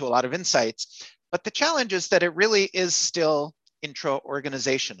 It's led to a lot of insights. But the challenge is that it really is still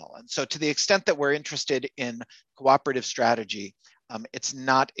intra-organizational. And so to the extent that we're interested in cooperative strategy, it's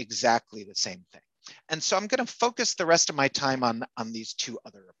not exactly the same thing. And so I'm going to focus the rest of my time on these two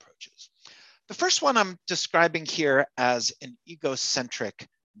other approaches. The first one I'm describing here as an egocentric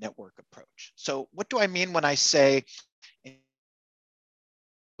network approach. So what do I mean when I say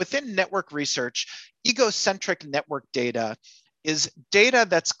within network research, egocentric network data is data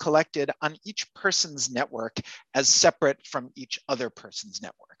that's collected on each person's network as separate from each other person's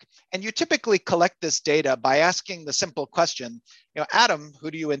network. And you typically collect this data by asking the simple question, Adam, who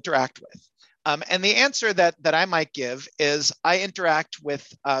do you interact with? And the answer that I might give is I interact with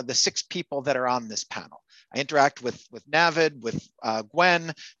the 6 people that are on this panel. I interact with Navid, with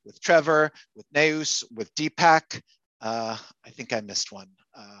Gwen, with Trevor, with Neus, with Deepak. I think I missed one.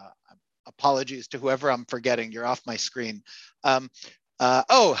 Apologies to whoever I'm forgetting, you're off my screen.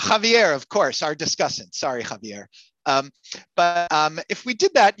 Oh, Xavier, of course, our discussant. Sorry, Xavier. But if we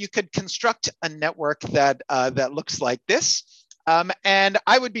did that, you could construct a network that looks like this. And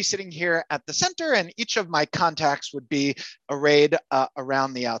I would be sitting here at the center, and each of my contacts would be arrayed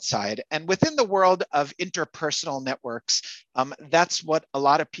around the outside. And within the world of interpersonal networks, that's what a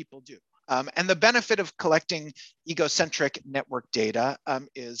lot of people do. And the benefit of collecting egocentric network data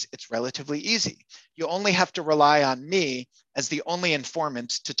is it's relatively easy. You only have to rely on me as the only informant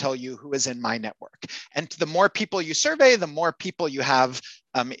to tell you who is in my network. And the more people you survey, the more people you have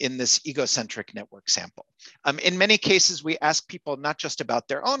in this egocentric network sample. In many cases, we ask people not just about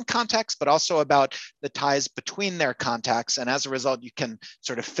their own contacts, but also about the ties between their contacts. And as a result, you can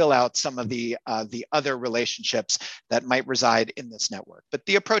sort of fill out some of the other relationships that might reside in this network. But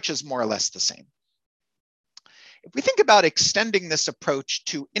the approach is more or less the same. If we think about extending this approach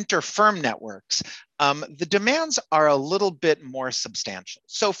to inter-firm networks, the demands are a little bit more substantial.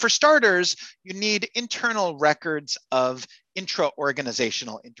 So for starters, you need internal records of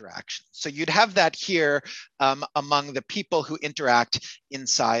intra-organizational interactions. So you'd have that here among the people who interact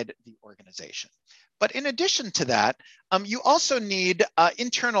inside the organization. But in addition to that, you also need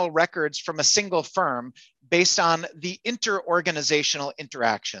internal records from a single firm based on the inter-organizational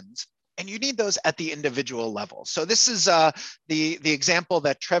interactions. And you need those at the individual level. So this is the example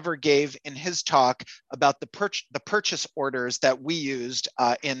that Trevor gave in his talk about the purchase orders that we used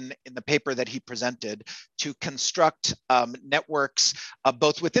in the paper that he presented to construct networks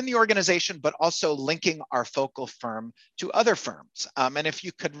both within the organization, but also linking our focal firm to other firms. And if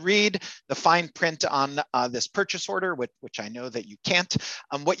you could read the fine print on this purchase order, which I know that you can't,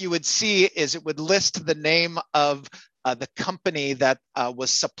 what you would see is it would list the name of the company that was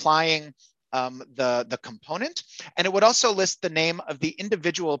supplying the component. And it would also list the name of the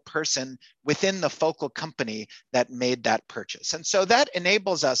individual person within the focal company that made that purchase. And so that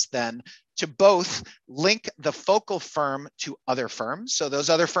enables us then to both link the focal firm to other firms. So those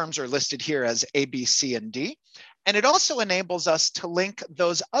other firms are listed here as A, B, C, and D. And it also enables us to link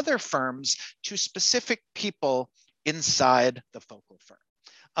those other firms to specific people inside the focal firm.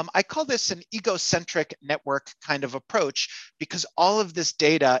 I call this an egocentric network kind of approach because all of this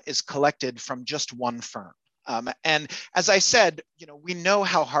data is collected from just one firm. And as I said, we know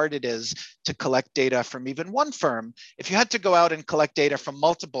how hard it is to collect data from even one firm. If you had to go out and collect data from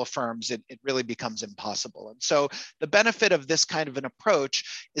multiple firms, it really becomes impossible. And so the benefit of this kind of an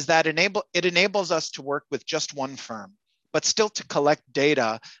approach is that it enables us to work with just one firm, but still to collect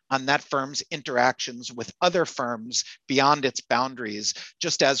data on that firm's interactions with other firms beyond its boundaries,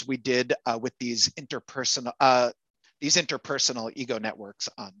 just as we did with these interpersonal ego networks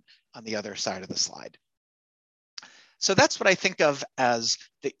on the other side of the slide. So that's what I think of as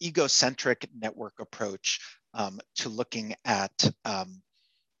the egocentric network approach to looking at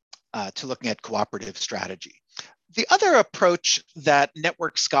cooperative strategy. The other approach that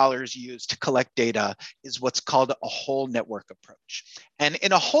network scholars use to collect data is what's called a whole network approach. And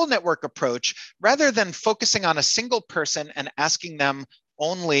in a whole network approach, rather than focusing on a single person and asking them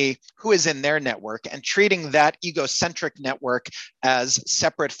only who is in their network and treating that egocentric network as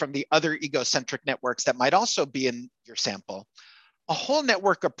separate from the other egocentric networks that might also be in your sample, a whole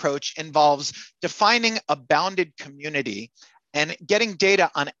network approach involves defining a bounded community and getting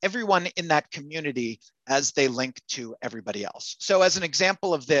data on everyone in that community as they link to everybody else. So as an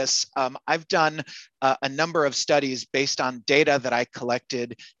example of this, I've done a number of studies based on data that I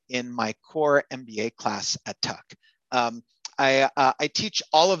collected in my core MBA class at Tuck. I teach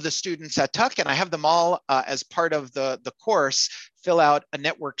all of the students at Tuck, and I have them all as part of the course fill out a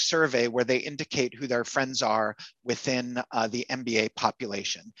network survey where they indicate who their friends are within the MBA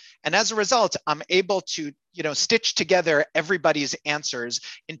population. And as a result, I'm able to stitch together everybody's answers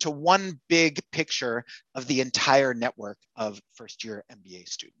into one big picture of the entire network of first-year MBA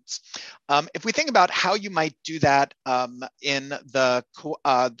students. If we think about how you might do that in the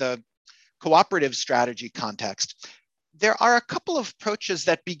cooperative strategy context, there are a couple of approaches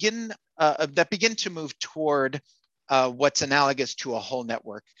that begin to move toward what's analogous to a whole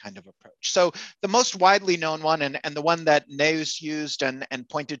network kind of approach. So the most widely known one, and the one that Neus used and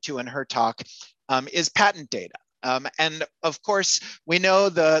pointed to in her talk, is patent data. And of course, we know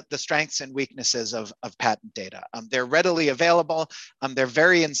the strengths and weaknesses of patent data. They're readily available. They're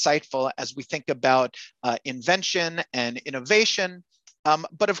very insightful as we think about invention and innovation.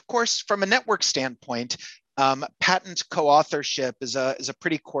 But of course, from a network standpoint, patent co-authorship is a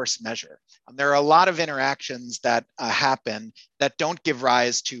pretty coarse measure. There are a lot of interactions that happen that don't give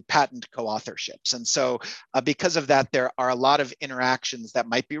rise to patent co-authorships. And so because of that, there are a lot of interactions that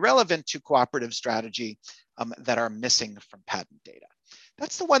might be relevant to cooperative strategy that are missing from patent data.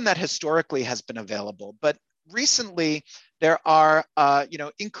 That's the one that historically has been available, but recently there are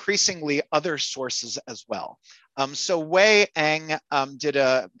increasingly other sources as well. So Wei Ang did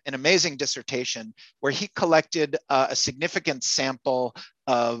an amazing dissertation where he collected a significant sample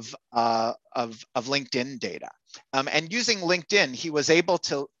of LinkedIn data. And using LinkedIn, he was able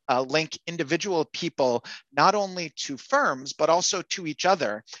to link individual people not only to firms, but also to each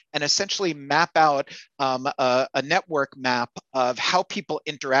other, and essentially map out a network map of how people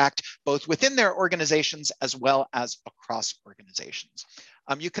interact both within their organizations as well as across organizations.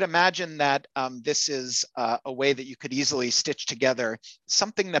 You could imagine that this is a way that you could easily stitch together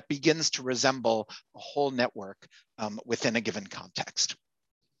something that begins to resemble a whole network within a given context.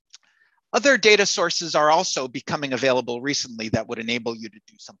 Other data sources are also becoming available recently that would enable you to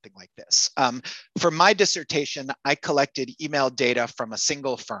do something like this. For my dissertation, I collected email data from a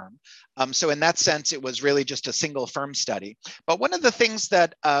single firm. So in that sense, it was really just a single firm study. But one of the things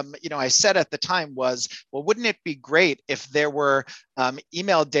that I said at the time was, well, wouldn't it be great if there were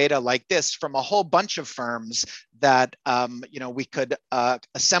email data like this from a whole bunch of firms that we could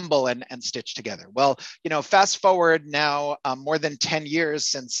assemble and stitch together? Well, fast forward now more than 10 years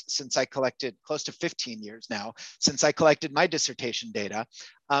since I collected, close to 15 years now, since I collected my dissertation data.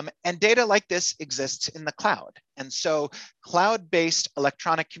 And data like this exists in the cloud. And so cloud-based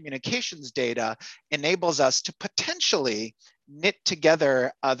electronic communications data enables us to potentially knit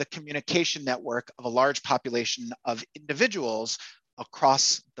together the communication network of a large population of individuals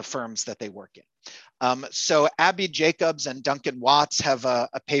across the firms that they work in. So Abby Jacobs and Duncan Watts have a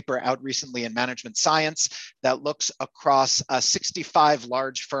paper out recently in Management Science that looks across 65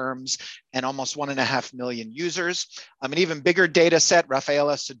 large firms and almost 1.5 million users. An even bigger data set,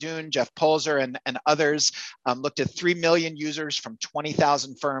 Rafaela Sadoun, Jeff Polzer, and others looked at 3 million users from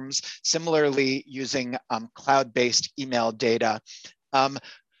 20,000 firms, similarly using cloud-based email data.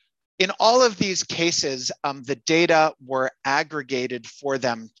 in all of these cases, the data were aggregated for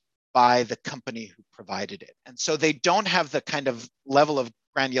them by the company who provided it. And so they don't have the kind of level of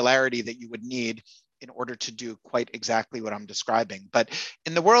granularity that you would need in order to do quite exactly what I'm describing. But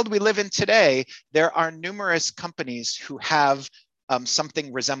in the world we live in today, there are numerous companies who have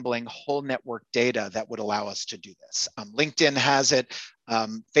something resembling whole network data that would allow us to do this. LinkedIn has it,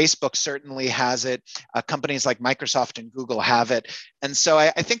 Facebook certainly has it, companies like Microsoft and Google have it. And so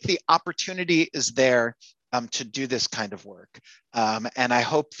I think the opportunity is there to do this kind of work. And I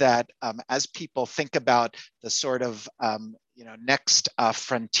hope that as people think about the sort of next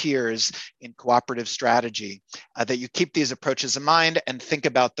frontiers in cooperative strategy, that you keep these approaches in mind and think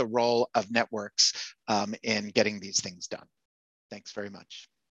about the role of networks in getting these things done. Thanks very much.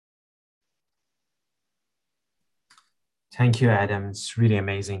 Thank you, Adam. It's really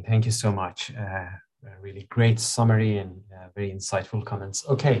amazing. Thank you so much. A really great summary and very insightful comments.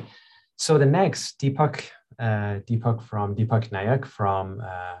 Okay, so the next, Deepak Nayak from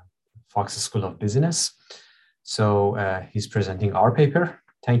Fox School of Business. So he's presenting our paper.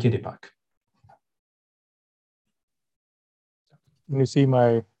 Thank you, Deepak. Can you see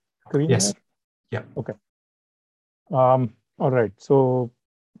my screen? Yes. Here? Yeah. Okay. All right. So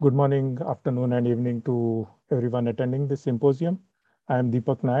good morning, afternoon, and evening to everyone attending this symposium. I'm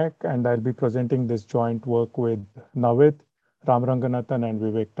Deepak Nayak, and I'll be presenting this joint work with Navid, Ram Ranganathan, and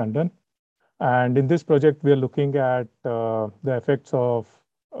Vivek Tandon. And in this project, we are looking at the effects of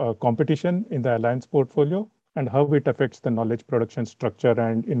competition in the alliance portfolio and how it affects the knowledge production structure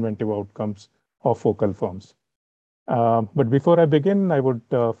and inventive outcomes of focal firms. But before I begin, I would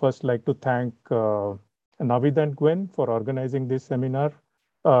first like to thank Navid and Gwen for organizing this seminar,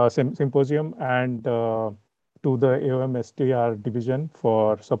 symposium, and to the AOM STR division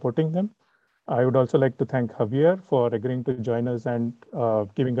for supporting them. I would also like to thank Xavier for agreeing to join us and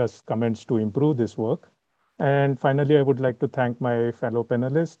giving us comments to improve this work. And finally, I would like to thank my fellow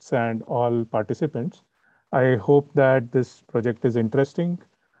panelists and all participants. I hope that this project is interesting.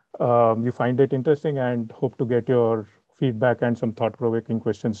 You find it interesting and hope to get your feedback and some thought-provoking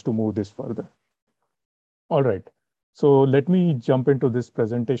questions to move this further. All right, so let me jump into this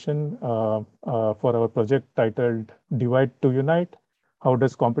presentation for our project titled Divide to Unite. How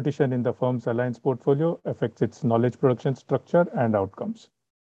does competition in the firm's alliance portfolio affect its knowledge production structure and outcomes?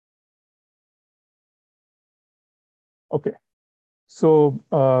 Okay, so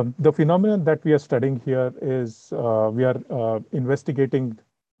the phenomenon that we are studying here is we are investigating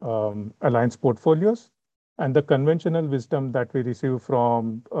alliance portfolios, and the conventional wisdom that we receive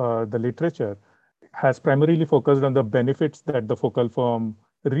from the literature has primarily focused on the benefits that the focal firm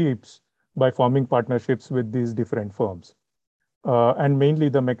reaps by forming partnerships with these different firms. And mainly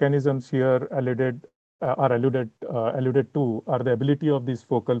the mechanisms here alluded to are the ability of these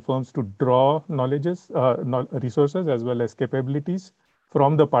focal firms to draw resources as well as capabilities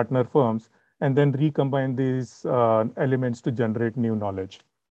from the partner firms and then recombine these elements to generate new knowledge.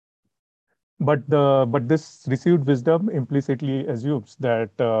 But this received wisdom implicitly assumes that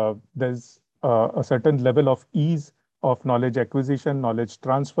there's a certain level of ease of knowledge acquisition, knowledge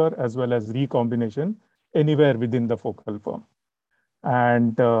transfer, as well as recombination anywhere within the focal firm.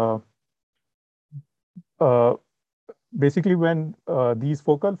 And basically, when these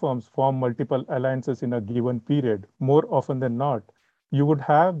focal firms form multiple alliances in a given period, more often than not, you would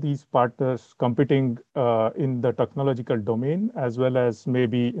have these partners competing in the technological domain as well as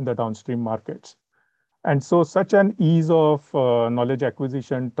maybe in the downstream markets. And so such an ease of knowledge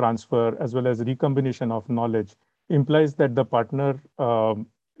acquisition, transfer, as well as recombination of knowledge implies that the partner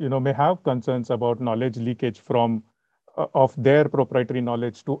may have concerns about knowledge leakage from of their proprietary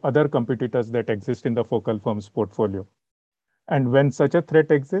knowledge to other competitors that exist in the focal firm's portfolio. And when such a threat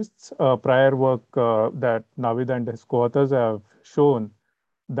exists, prior work that Navid and his co-authors have shown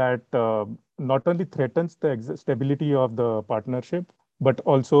that not only threatens the stability of the partnership, but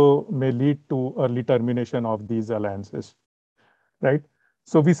also may lead to early termination of these alliances, right?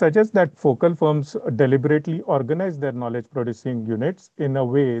 So we suggest that focal firms deliberately organize their knowledge producing units in a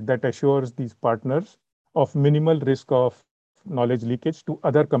way that assures these partners of minimal risk of knowledge leakage to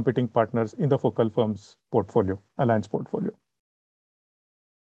other competing partners in the focal firm's portfolio, alliance portfolio.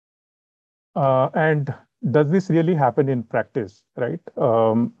 And does this really happen in practice, right?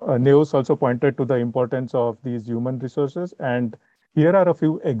 Neus also pointed to the importance of these human resources, and here are a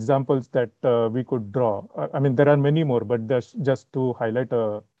few examples that we could draw. I mean, there are many more, but there's just to highlight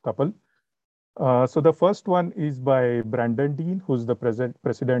a couple. So the first one is by Brandon Dean, who's the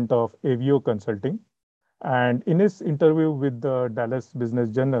president of Avio Consulting. And in his interview with the Dallas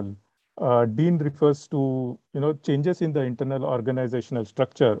Business Journal, Dean refers to changes in the internal organizational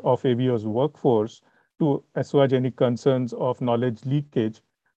structure of AVO's workforce to assuage any concerns of knowledge leakage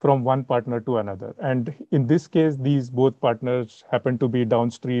from one partner to another. And in this case, these both partners happen to be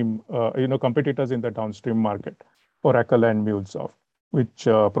downstream, competitors in the downstream market, Oracle and MuleSoft, which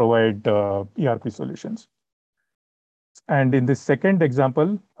provide ERP solutions. And in this second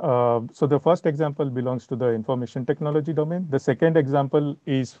example, so the first example belongs to the information technology domain. The second example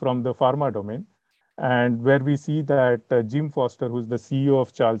is from the pharma domain, and where we see that Jim Foster, who's the CEO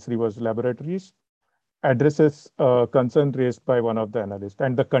of Charles River's Laboratories, addresses a concern raised by one of the analysts.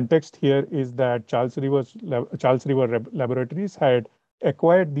 And the context here is that Charles River Laboratories had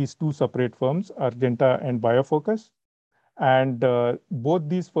acquired these two separate firms, Argenta and Biofocus. And both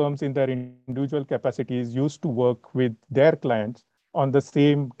these firms in their individual capacities used to work with their clients on the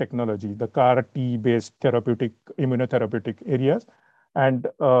same technology, the CAR-T-based therapeutic, immunotherapeutic areas. And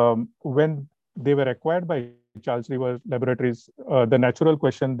when they were acquired by Charles River Laboratories, the natural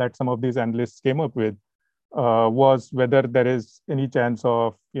question that some of these analysts came up with was whether there is any chance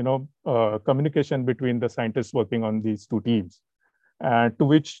of communication between the scientists working on these two teams. To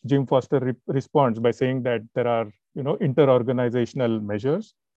which Jim Foster responds by saying that there are inter-organizational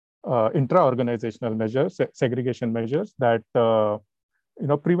measures, intra-organizational measures, segregation measures that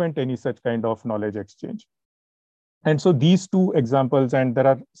prevent any such kind of knowledge exchange. And so these two examples, and there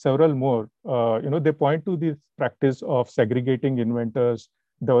are several more, they point to this practice of segregating inventors,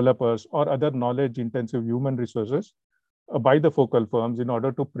 developers, or other knowledge-intensive human resources by the focal firms in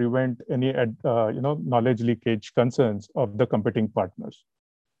order to prevent any knowledge leakage concerns of the competing partners.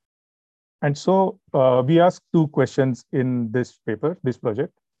 And so we asked two questions in this paper, this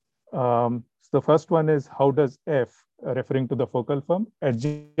project. The first one is, how does F, referring to the focal firm,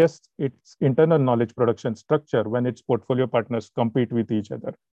 adjust its internal knowledge production structure when its portfolio partners compete with each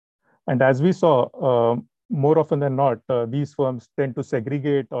other? And as we saw, more often than not, these firms tend to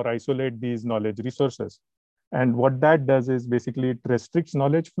segregate or isolate these knowledge resources. And what that does is basically it restricts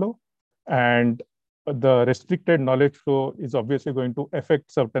knowledge flow, and the restricted knowledge flow is obviously going to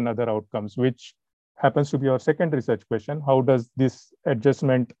affect certain other outcomes, which happens to be our second research question. How does this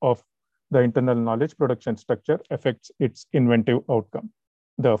adjustment of the internal knowledge production structure affects its inventive outcome,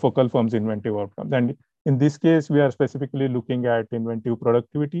 the focal firm's inventive outcomes? And in this case, we are specifically looking at inventive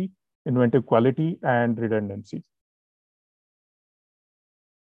productivity, inventive quality, and redundancy.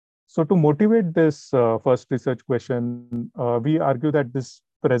 So to motivate this first research question, we argue that this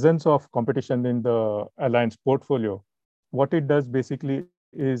presence of competition in the alliance portfolio, what it does basically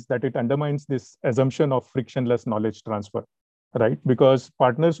is that it undermines this assumption of frictionless knowledge transfer, right? Because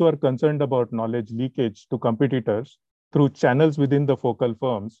partners who are concerned about knowledge leakage to competitors through channels within the focal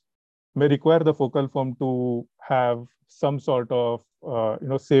firms may require the focal firm to have some sort of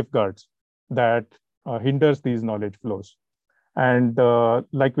safeguards that hinders these knowledge flows. And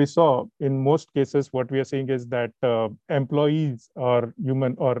like we saw, in most cases, what we are seeing is that employees or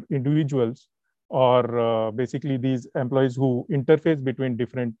human or individuals or basically these employees who interface between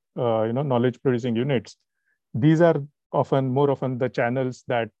different knowledge producing units, these are more often the channels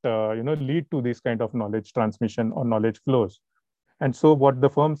that lead to this kind of knowledge transmission or knowledge flows. And so what the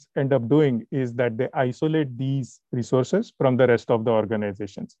firms end up doing is that they isolate these resources from the rest of the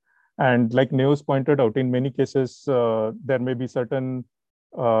organizations. And like Neus pointed out, in many cases, there may be certain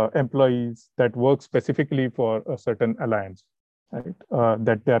employees that work specifically for a certain alliance, right?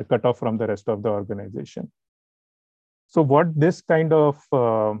 That they are cut off from the rest of the organization. So what this kind of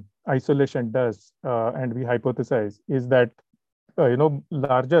isolation does, and we hypothesize, is that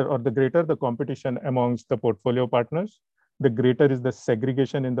larger or the greater the competition amongst the portfolio partners, the greater is the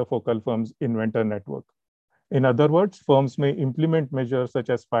segregation in the focal firm's inventor network. In other words, firms may implement measures such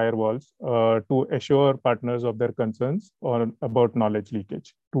as firewalls to assure partners of their concerns about knowledge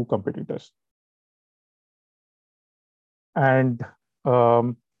leakage to competitors. And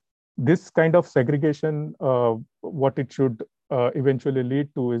this kind of segregation, what it should eventually lead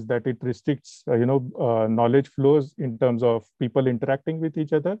to is that it restricts knowledge flows in terms of people interacting with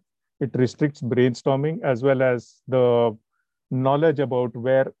each other. It restricts brainstorming as well as the knowledge about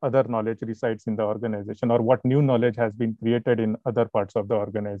where other knowledge resides in the organization or what new knowledge has been created in other parts of the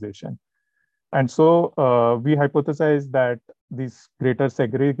organization. And so we hypothesize that this greater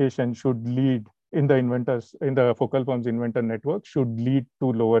segregation should lead in the focal firm's inventor network should lead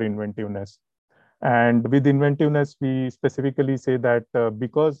to lower inventiveness. And with inventiveness, we specifically say that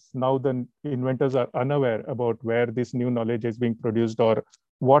because now the inventors are unaware about where this new knowledge is being produced or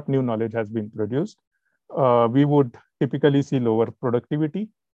what new knowledge has been produced, we would typically see lower productivity.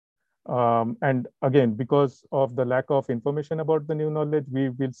 And again, because of the lack of information about the new knowledge, we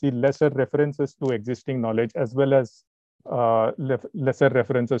will see lesser references to existing knowledge as well as lesser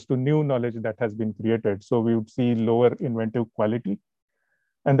references to new knowledge that has been created. So we would see lower inventive quality.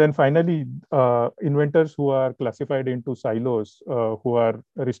 And then finally, inventors who are classified into silos, who are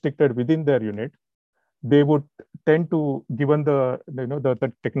restricted within their unit, they would tend to, given the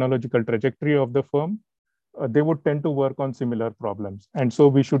technological trajectory of the firm, they would tend to work on similar problems. And so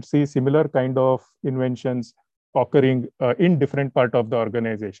we should see similar kind of inventions occurring in different parts of the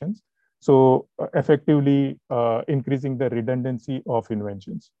organizations. So effectively increasing the redundancy of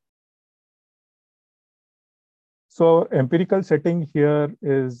inventions. So empirical setting here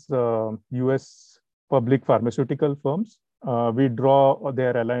is US public pharmaceutical firms. We draw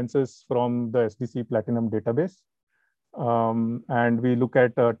their alliances from the SDC Platinum database. And we look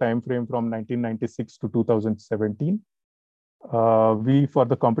at a time frame from 1996 to 2017. For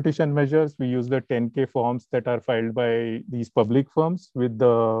the competition measures, we use the 10K forms that are filed by these public firms with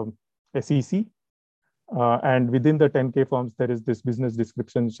the SEC. And within the 10K forms, there is this business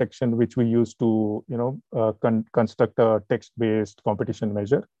description section, which we use to construct a text-based competition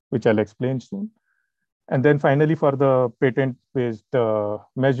measure, which I'll explain soon. And then finally, for the patent-based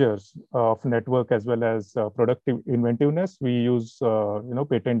measures of network as well as productive inventiveness, we use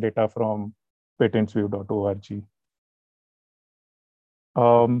patent data from patentsview.org.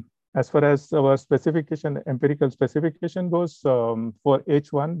 As far as our specification, empirical specification goes, for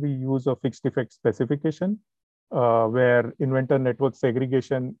H1, we use a fixed effect specification where inventor network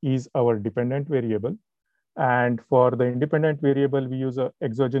segregation is our dependent variable. And for the independent variable, we use a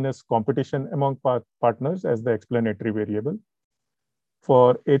exogenous competition among partners as the explanatory variable.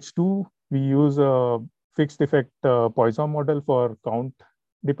 For H2, we use a fixed effect Poisson model for count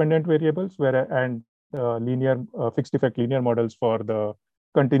dependent variables, and linear fixed effect linear models for the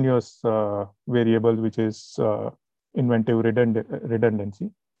continuous variable, which is inventive redundancy.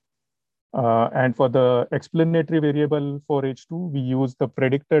 And for the explanatory variable for H2, we use the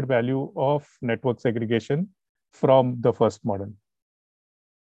predicted value of network segregation from the first model.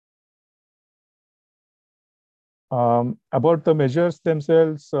 About the measures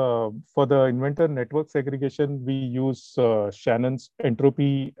themselves, for the inventor network segregation, we use Shannon's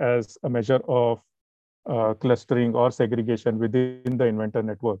entropy as a measure of clustering or segregation within the inventor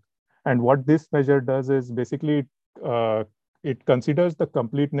network. And what this measure does is basically it considers the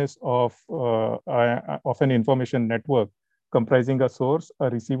completeness of an information network comprising a source, a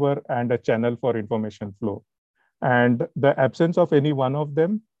receiver, and a channel for information flow. And the absence of any one of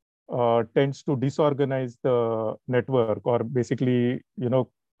them tends to disorganize the network, or basically,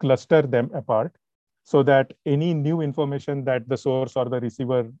 cluster them apart, so that any new information that the source or the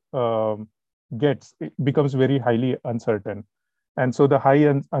receiver gets, it becomes very highly uncertain. And so the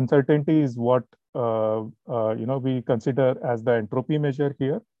high uncertainty is what we consider as the entropy measure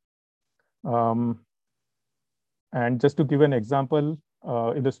here. And just to give an example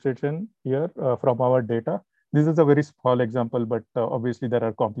illustration here from our data, this is a very small example, but obviously there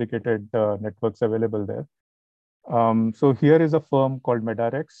are complicated networks available there. So here is a firm called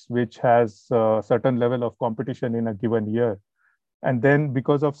Medarex, which has a certain level of competition in a given year. And then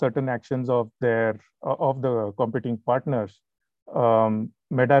because of certain actions of the competing partners,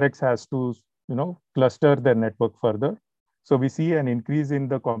 Medarex has to cluster their network further. So we see an increase in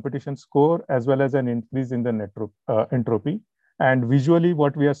the competition score as well as an increase in the entropy. And visually,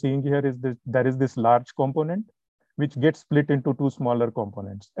 what we are seeing here is that there is this large component which gets split into two smaller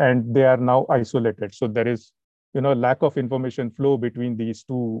components, and they are now isolated. So there is lack of information flow between these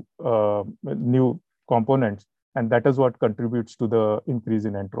two new components. And that is what contributes to the increase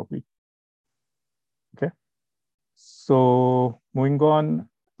in entropy. Okay. So moving on,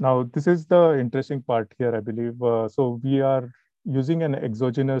 now this is the interesting part here, I believe. So we are using an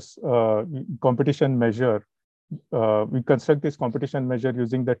exogenous competition measure. We construct this competition measure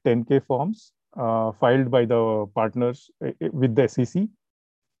using the 10K forms filed by the partners with the SEC.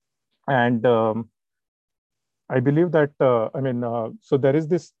 And I believe that, so there is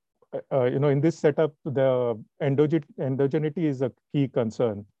this, in this setup, the endogeneity is a key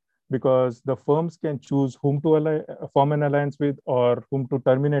concern, because the firms can choose whom to form an alliance with or whom to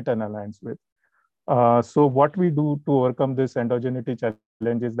terminate an alliance with. So what we do to overcome this endogeneity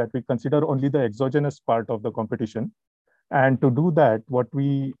challenge is that we consider only the exogenous part of the competition. And to do that, what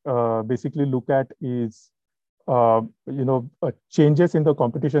we basically look at is, changes in the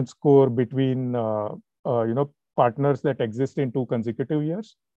competition score between, partners that exist in 2 consecutive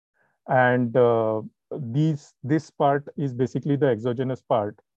years. And this part is basically the exogenous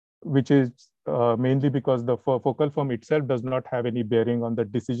part, which is mainly because the focal firm itself does not have any bearing on the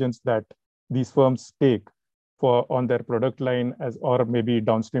decisions that these firms take on their product line or maybe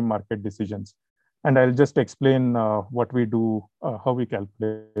downstream market decisions. And I'll just explain what we do, how we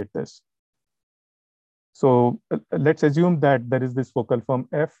calculate this. So let's assume that there is this focal firm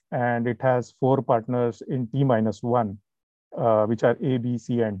F and it has 4 partners in T-1, which are A, B,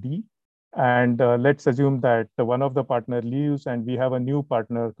 C, and D. And let's assume that one of the partner leaves and we have a new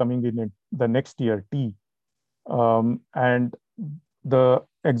partner coming in the next year, T. And the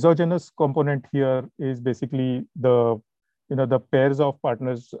exogenous component here is basically the pairs of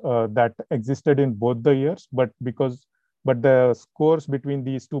partners that existed in both the years, but the scores between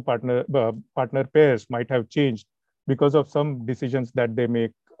these two partner pairs might have changed because of some decisions that they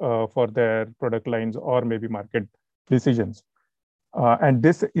make for their product lines or maybe market decisions. And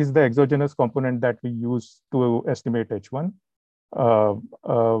this is the exogenous component that we use to estimate H1.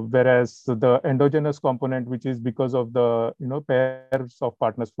 Whereas the endogenous component, which is because of the pairs of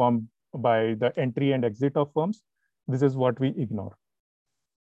partners formed by the entry and exit of firms, this is what we ignore.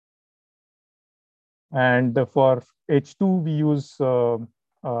 And for H2, we use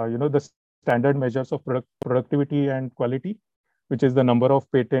the standard measures of productivity and quality, which is the number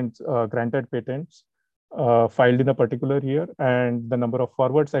of patents, granted patents filed in a particular year, and the number of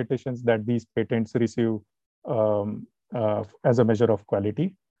forward citations that these patents receive as a measure of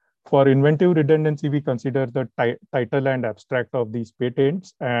quality. For inventive redundancy, we consider the title and abstract of these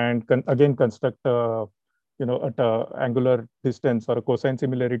patents, and again construct at an angular distance or a cosine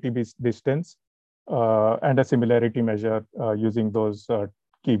similarity distance and a similarity measure using those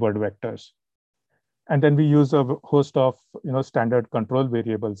keyword vectors. And then we use a host of standard control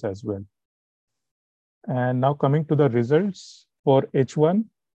variables as well. And now coming to the results for H1,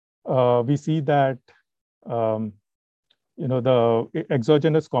 we see that the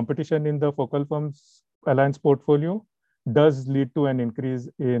exogenous competition in the focal firms alliance portfolio does lead to an increase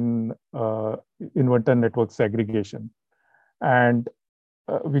in inventor network segregation, and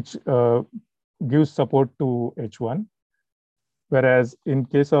which gives support to H1. Whereas in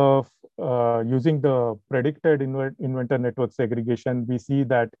case of using the predicted inventor network segregation, we see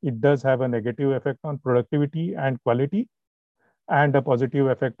that it does have a negative effect on productivity and quality, and a positive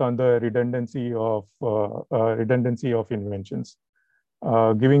effect on the redundancy of inventions,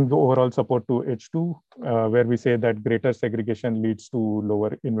 giving the overall support to H2, where we say that greater segregation leads to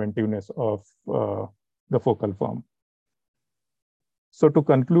lower inventiveness of the focal firm. So to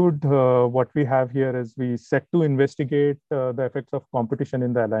conclude, what we have here is we set to investigate the effects of competition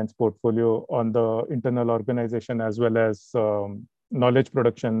in the alliance portfolio on the internal organization as well as knowledge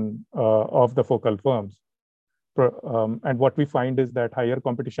production of the focal firms. And what we find is that higher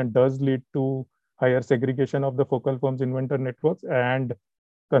competition does lead to higher segregation of the focal firms' inventor networks and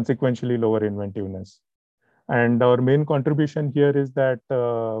consequentially lower inventiveness. And our main contribution here is that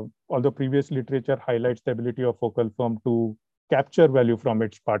although previous literature highlights the ability of focal firm to capture value from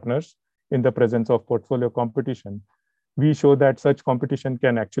its partners in the presence of portfolio competition, we show that such competition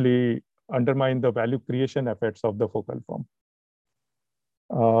can actually undermine the value creation efforts of the focal firm.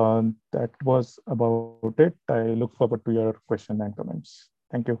 That was about it. I look forward to your question and comments.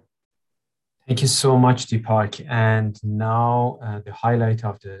 Thank you. Thank you so much, Deepak. And now the highlight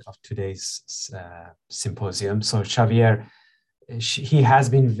of today's symposium. So Xavier, he has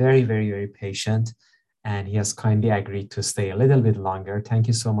been very, very, very patient, and he has kindly agreed to stay a little bit longer. Thank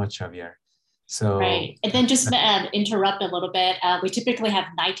you so much, Xavier. So, right. And then just interrupt a little bit. We typically have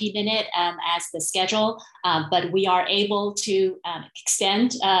 90-minute as the schedule, but we are able to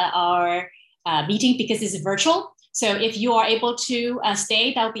extend our meeting because it's virtual. So if you are able to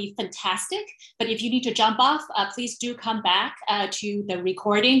stay, that would be fantastic. But if you need to jump off, please do come back to the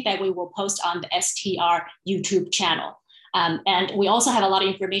recording that we will post on the STR YouTube channel. And we also have a lot of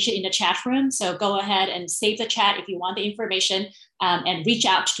information in the chat room. So go ahead and save the chat if you want the information and reach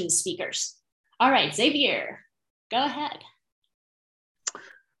out to the speakers. All right, Xavier, go ahead.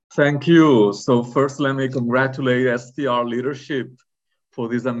 Thank you. So first, let me congratulate STR leadership for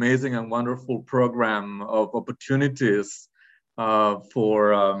this amazing and wonderful program of opportunities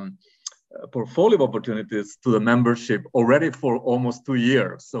for portfolio opportunities to the membership already for almost 2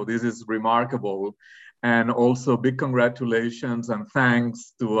 years. So this is remarkable. And also big congratulations and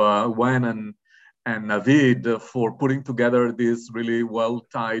thanks to Gwen and Navid for putting together this really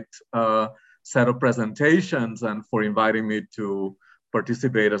well-tight set of presentations and for inviting me to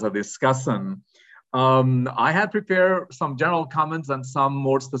participate as a discussant. I had prepared some general comments and some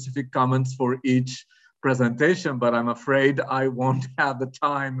more specific comments for each presentation, but I'm afraid I won't have the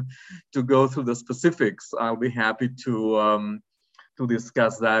time to go through the specifics. I'll be happy to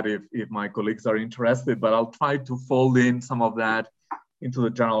discuss that if my colleagues are interested, but I'll try to fold in some of that into the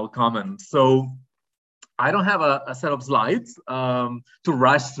general comments. So I don't have a set of slides to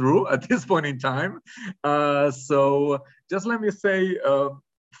rush through at this point in time. So just let me say,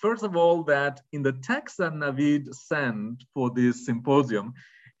 first of all, that in the text that Navid sent for this symposium,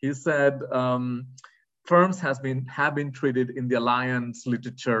 he said firms have been treated in the alliance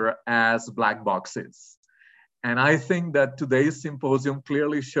literature as black boxes. And I think that today's symposium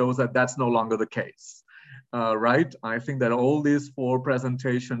clearly shows that that's no longer the case, right? I think that all these 4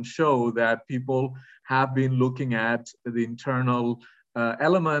 presentations show that people have been looking at the internal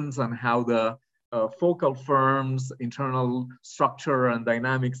elements and how the focal firms' internal structure and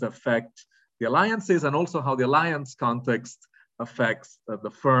dynamics affect the alliances, and also how the alliance context affects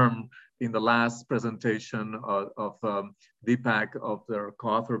the firm. In the last presentation of Deepak of their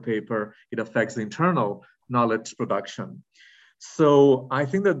co-author paper, it affects the internal knowledge production. So I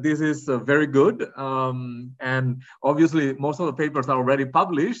think that this is very good. And obviously most of the papers are already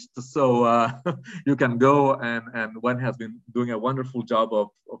published. So you can go and one has been doing a wonderful job of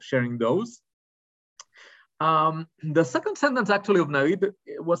sharing those. The second sentence actually of Navid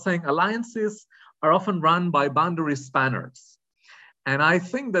was saying alliances are often run by boundary spanners. And I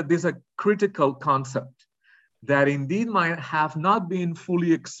think that this is a critical concept that indeed might have not been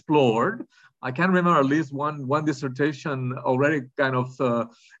fully explored. I can remember at least one dissertation already kind of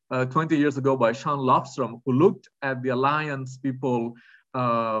 20 years ago by Sean Lofstrom, who looked at the alliance people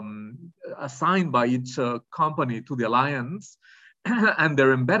assigned by each company to the alliance and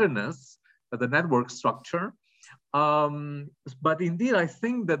their embeddedness, the network structure. But indeed, I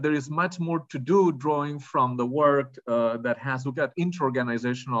think that there is much more to do drawing from the work that has looked at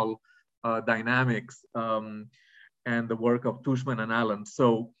inter-organizational dynamics and the work of Tushman and Allen.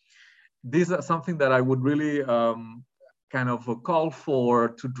 So this is something that I would really kind of call for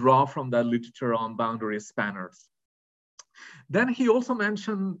to draw from that literature on boundary spanners. Then he also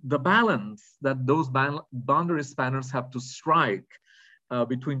mentioned the balance that those boundary spanners have to strike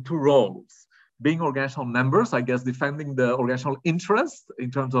between 2 roles. Being organizational members, I guess, defending the organizational interest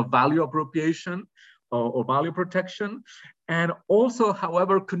in terms of value appropriation or value protection, and also,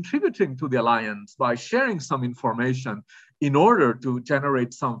 however, contributing to the alliance by sharing some information in order to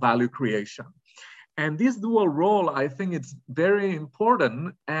generate some value creation. And this dual role, I think it's very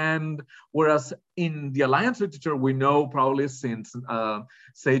important. And whereas in the alliance literature, we know probably since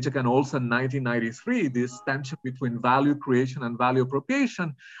Sajak and Olsen 1993, this tension between value creation and value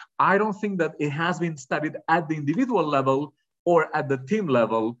appropriation, I don't think that it has been studied at the individual level or at the team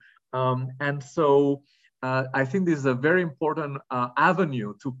level. And so I think this is a very important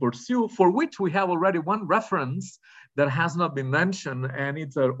avenue to pursue, for which we have already one reference that has not been mentioned. And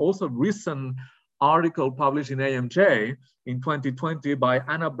it's also recent article published in AMJ in 2020 by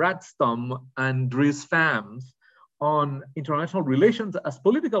Anna Bradstom and Dries Phams on international relations as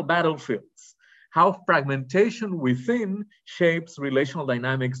political battlefields, how fragmentation within shapes relational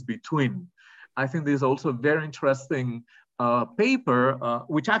dynamics between. I think this is also a very interesting paper,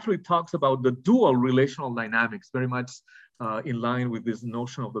 which actually talks about the dual relational dynamics, very much in line with this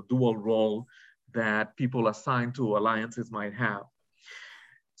notion of the dual role that people assigned to alliances might have.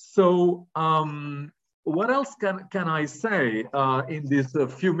 So what else can I say in these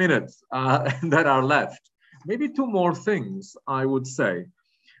few minutes that are left? Maybe 2 more things I would say.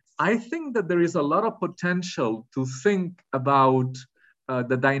 I think that there is a lot of potential to think about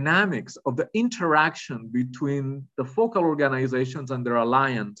the dynamics of the interaction between the focal organizations and their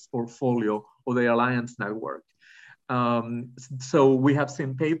alliance portfolio or their alliance network. So we have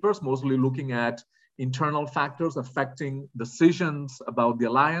seen papers mostly looking at internal factors affecting decisions about the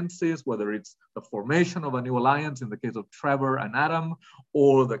alliances, whether it's the formation of a new alliance in the case of Trevor and Adam,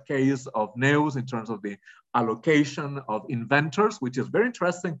 or the case of Neus in terms of the allocation of inventors, which is very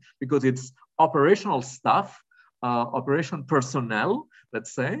interesting because it's operational stuff, operation personnel,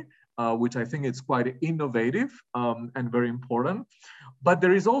 let's say, which I think is quite innovative and very important. But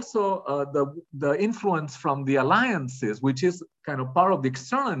there is also the influence from the alliances, which is kind of part of the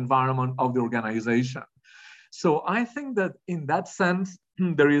external environment of the organization. So I think that in that sense,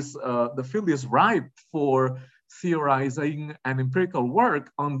 there is, the field is ripe for theorizing and empirical work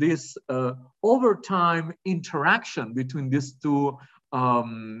on this over time interaction between these 2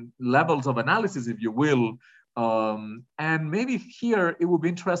 levels of analysis, if you will. And maybe here it would be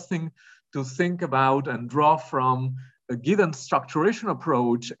interesting to think about and draw from a given structuration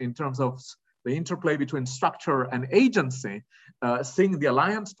approach in terms of the interplay between structure and agency, seeing the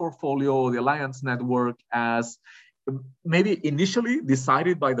alliance portfolio, the alliance network as maybe initially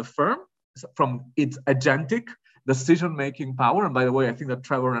decided by the firm from its agentic decision-making power. And by the way, I think that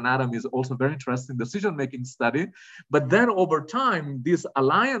Trevor and Adam is also very interested in decision-making study. But then over time, this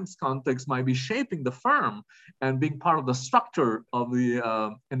alliance context might be shaping the firm and being part of the structure of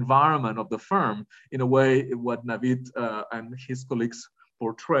the environment of the firm in a way what Navid and his colleagues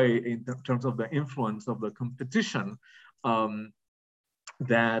portray in terms of the influence of the competition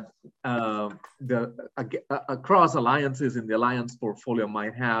that across alliances in the alliance portfolio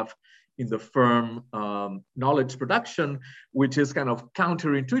might have in the firm knowledge production, which is kind of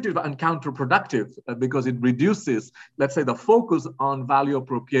counterintuitive and counterproductive because it reduces, let's say, the focus on value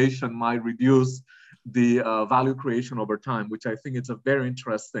appropriation might reduce the value creation over time, which I think is a very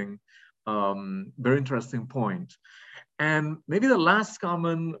interesting point. And maybe the last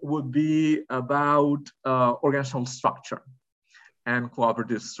comment would be about organizational structure and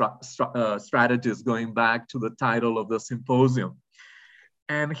cooperative strategies, going back to the title of the symposium.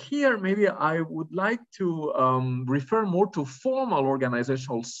 And here, maybe I would like to refer more to formal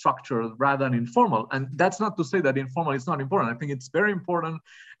organizational structure rather than informal. And that's not to say that informal is not important. I think it's very important.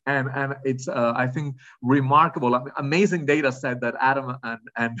 And it's, I think, remarkable, amazing data set that Adam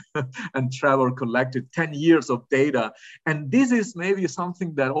and Trevor collected, 10 years of data. And this is maybe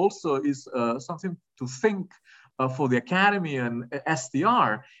something that also is something to think for the Academy and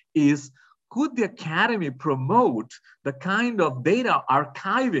STR is, could the Academy promote the kind of data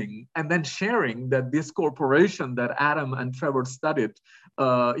archiving and then sharing that this corporation that Adam and Trevor studied,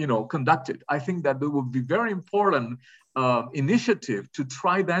 conducted? I think that it would be very important initiative to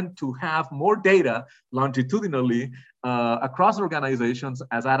try then to have more data longitudinally across organizations,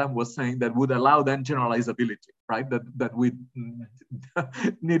 as Adam was saying, that would allow then generalizability, right? That we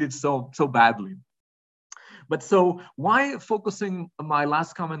needed so badly. But so why focusing my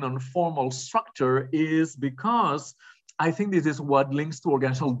last comment on formal structure is because I think this is what links to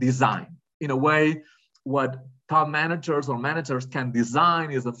organizational design. In a way, what top managers or managers can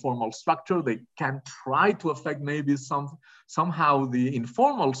design is a formal structure. They can try to affect maybe somehow the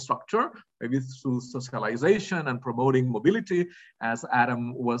informal structure, maybe through socialization and promoting mobility, as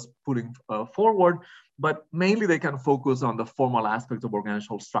Adam was putting forward. But mainly they can focus on the formal aspects of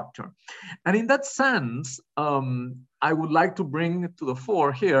organizational structure. And in that sense, I would like to bring to the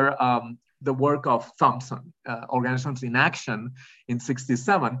fore here the work of Thompson, Organizations in Action in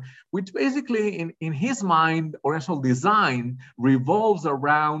 '67, which basically in his mind, organizational design revolves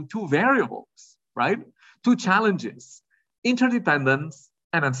around two variables, right? Two challenges, interdependence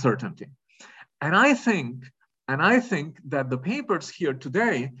and uncertainty. And I think that the papers here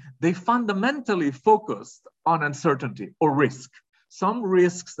today, they fundamentally focused on uncertainty or risk. Some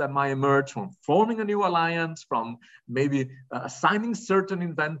risks that might emerge from forming a new alliance, from maybe assigning certain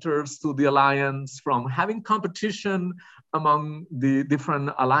inventors to the alliance, from having competition among the different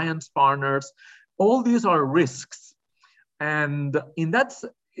alliance partners. All these are risks. And in that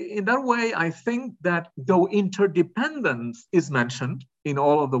way, I think that though interdependence is mentioned in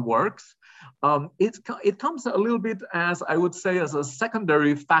all of the works, it comes a little bit as, I would say, as a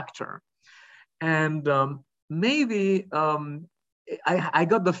secondary factor. And maybe I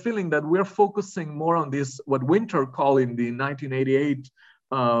got the feeling that we're focusing more on this, what Winter called in the 1988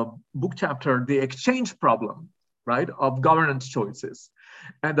 book chapter, the exchange problem, right, of governance choices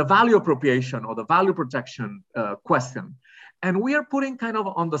and the value appropriation or the value protection question. And we are putting kind of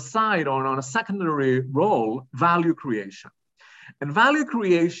on the side or on a secondary role, value creation. And value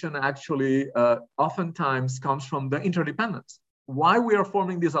creation actually oftentimes comes from the interdependence. Why we are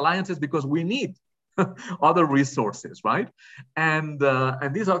forming these alliances? Because we need other resources, right? And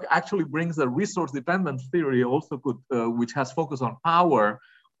this actually brings the resource dependence theory also could, which has focused on power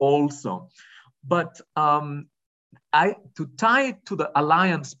also. But to tie it to the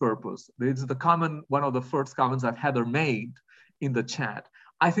alliance purpose, this is one of the first comments that Heather made in the chat.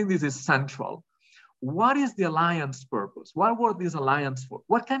 I think this is central. What is the alliance purpose? What were these alliances for?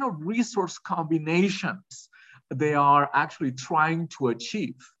 What kind of resource combinations they are actually trying to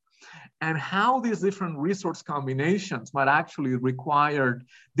achieve? And how these different resource combinations might actually require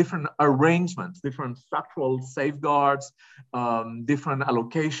different arrangements, different structural safeguards, different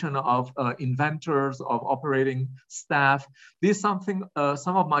allocation of inventors, of operating staff. This is something,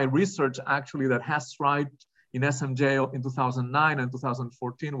 some of my research actually that has thrived in SMJ in 2009 and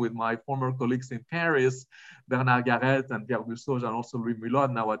 2014 with my former colleagues in Paris, Bernard Garrett and Pierre Bussoge, and also Louis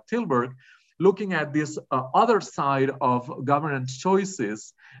Mulot now at Tilburg, looking at this other side of governance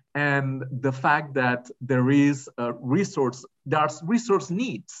choices and the fact that there is resource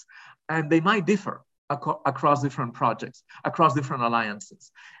needs, and they might differ across different projects, across different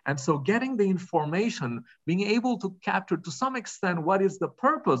alliances. And so getting the information, being able to capture to some extent what is the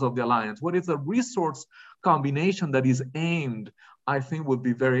purpose of the alliance, what is the resource combination that is aimed, I think would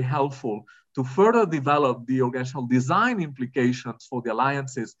be very helpful to further develop the organizational design implications for the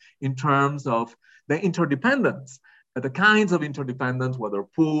alliances in terms of the interdependence, the kinds of interdependence, whether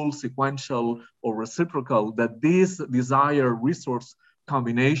pool, sequential, or reciprocal, that these desired resource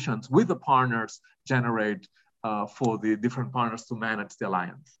combinations with the partners generate for the different partners to manage the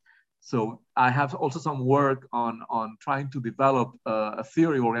alliance. So I have also some work on trying to develop a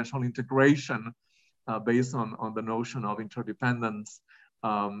theory of organizational integration based on the notion of interdependence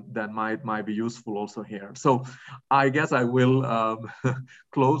that might be useful also here. So I guess I will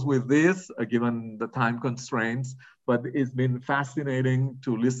close with this, given the time constraints, but it's been fascinating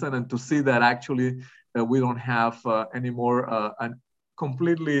to listen and to see that actually we don't have anymore an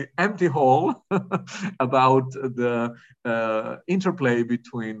completely empty hall about the interplay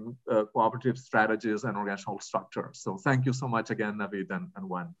between cooperative strategies and organizational structure. So thank you so much again, Navid and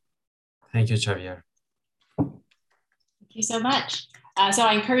Gwen. Thank you, Xavier. Thank you so much. So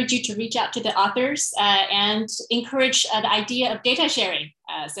I encourage you to reach out to the authors and encourage the idea of data sharing.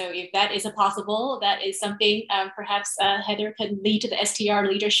 So if that is possible, that is something perhaps Heather can lead to the STR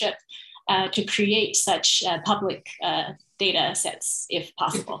leadership to create such public data sets if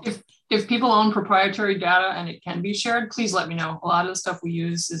possible. If people own proprietary data and it can be shared, please let me know. A lot of the stuff we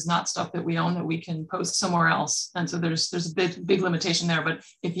use is not stuff that we own that we can post somewhere else. And so there's a big limitation there. But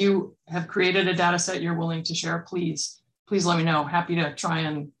if you have created a data set you're willing to share, please let me know. Happy to try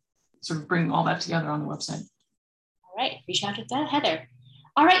and sort of bring all that together on the website. All right, reach out to that, Heather.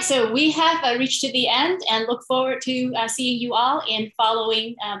 All right, so we have reached to the end and look forward to seeing you all in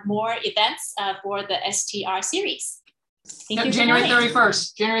following more events for the STR series. Thank you. January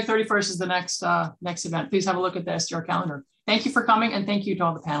 31st. January 31st is the next event. Please have a look at the STR calendar. Thank you for coming, and thank you to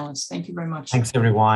all the panelists. Thank you very much. Thanks, everyone.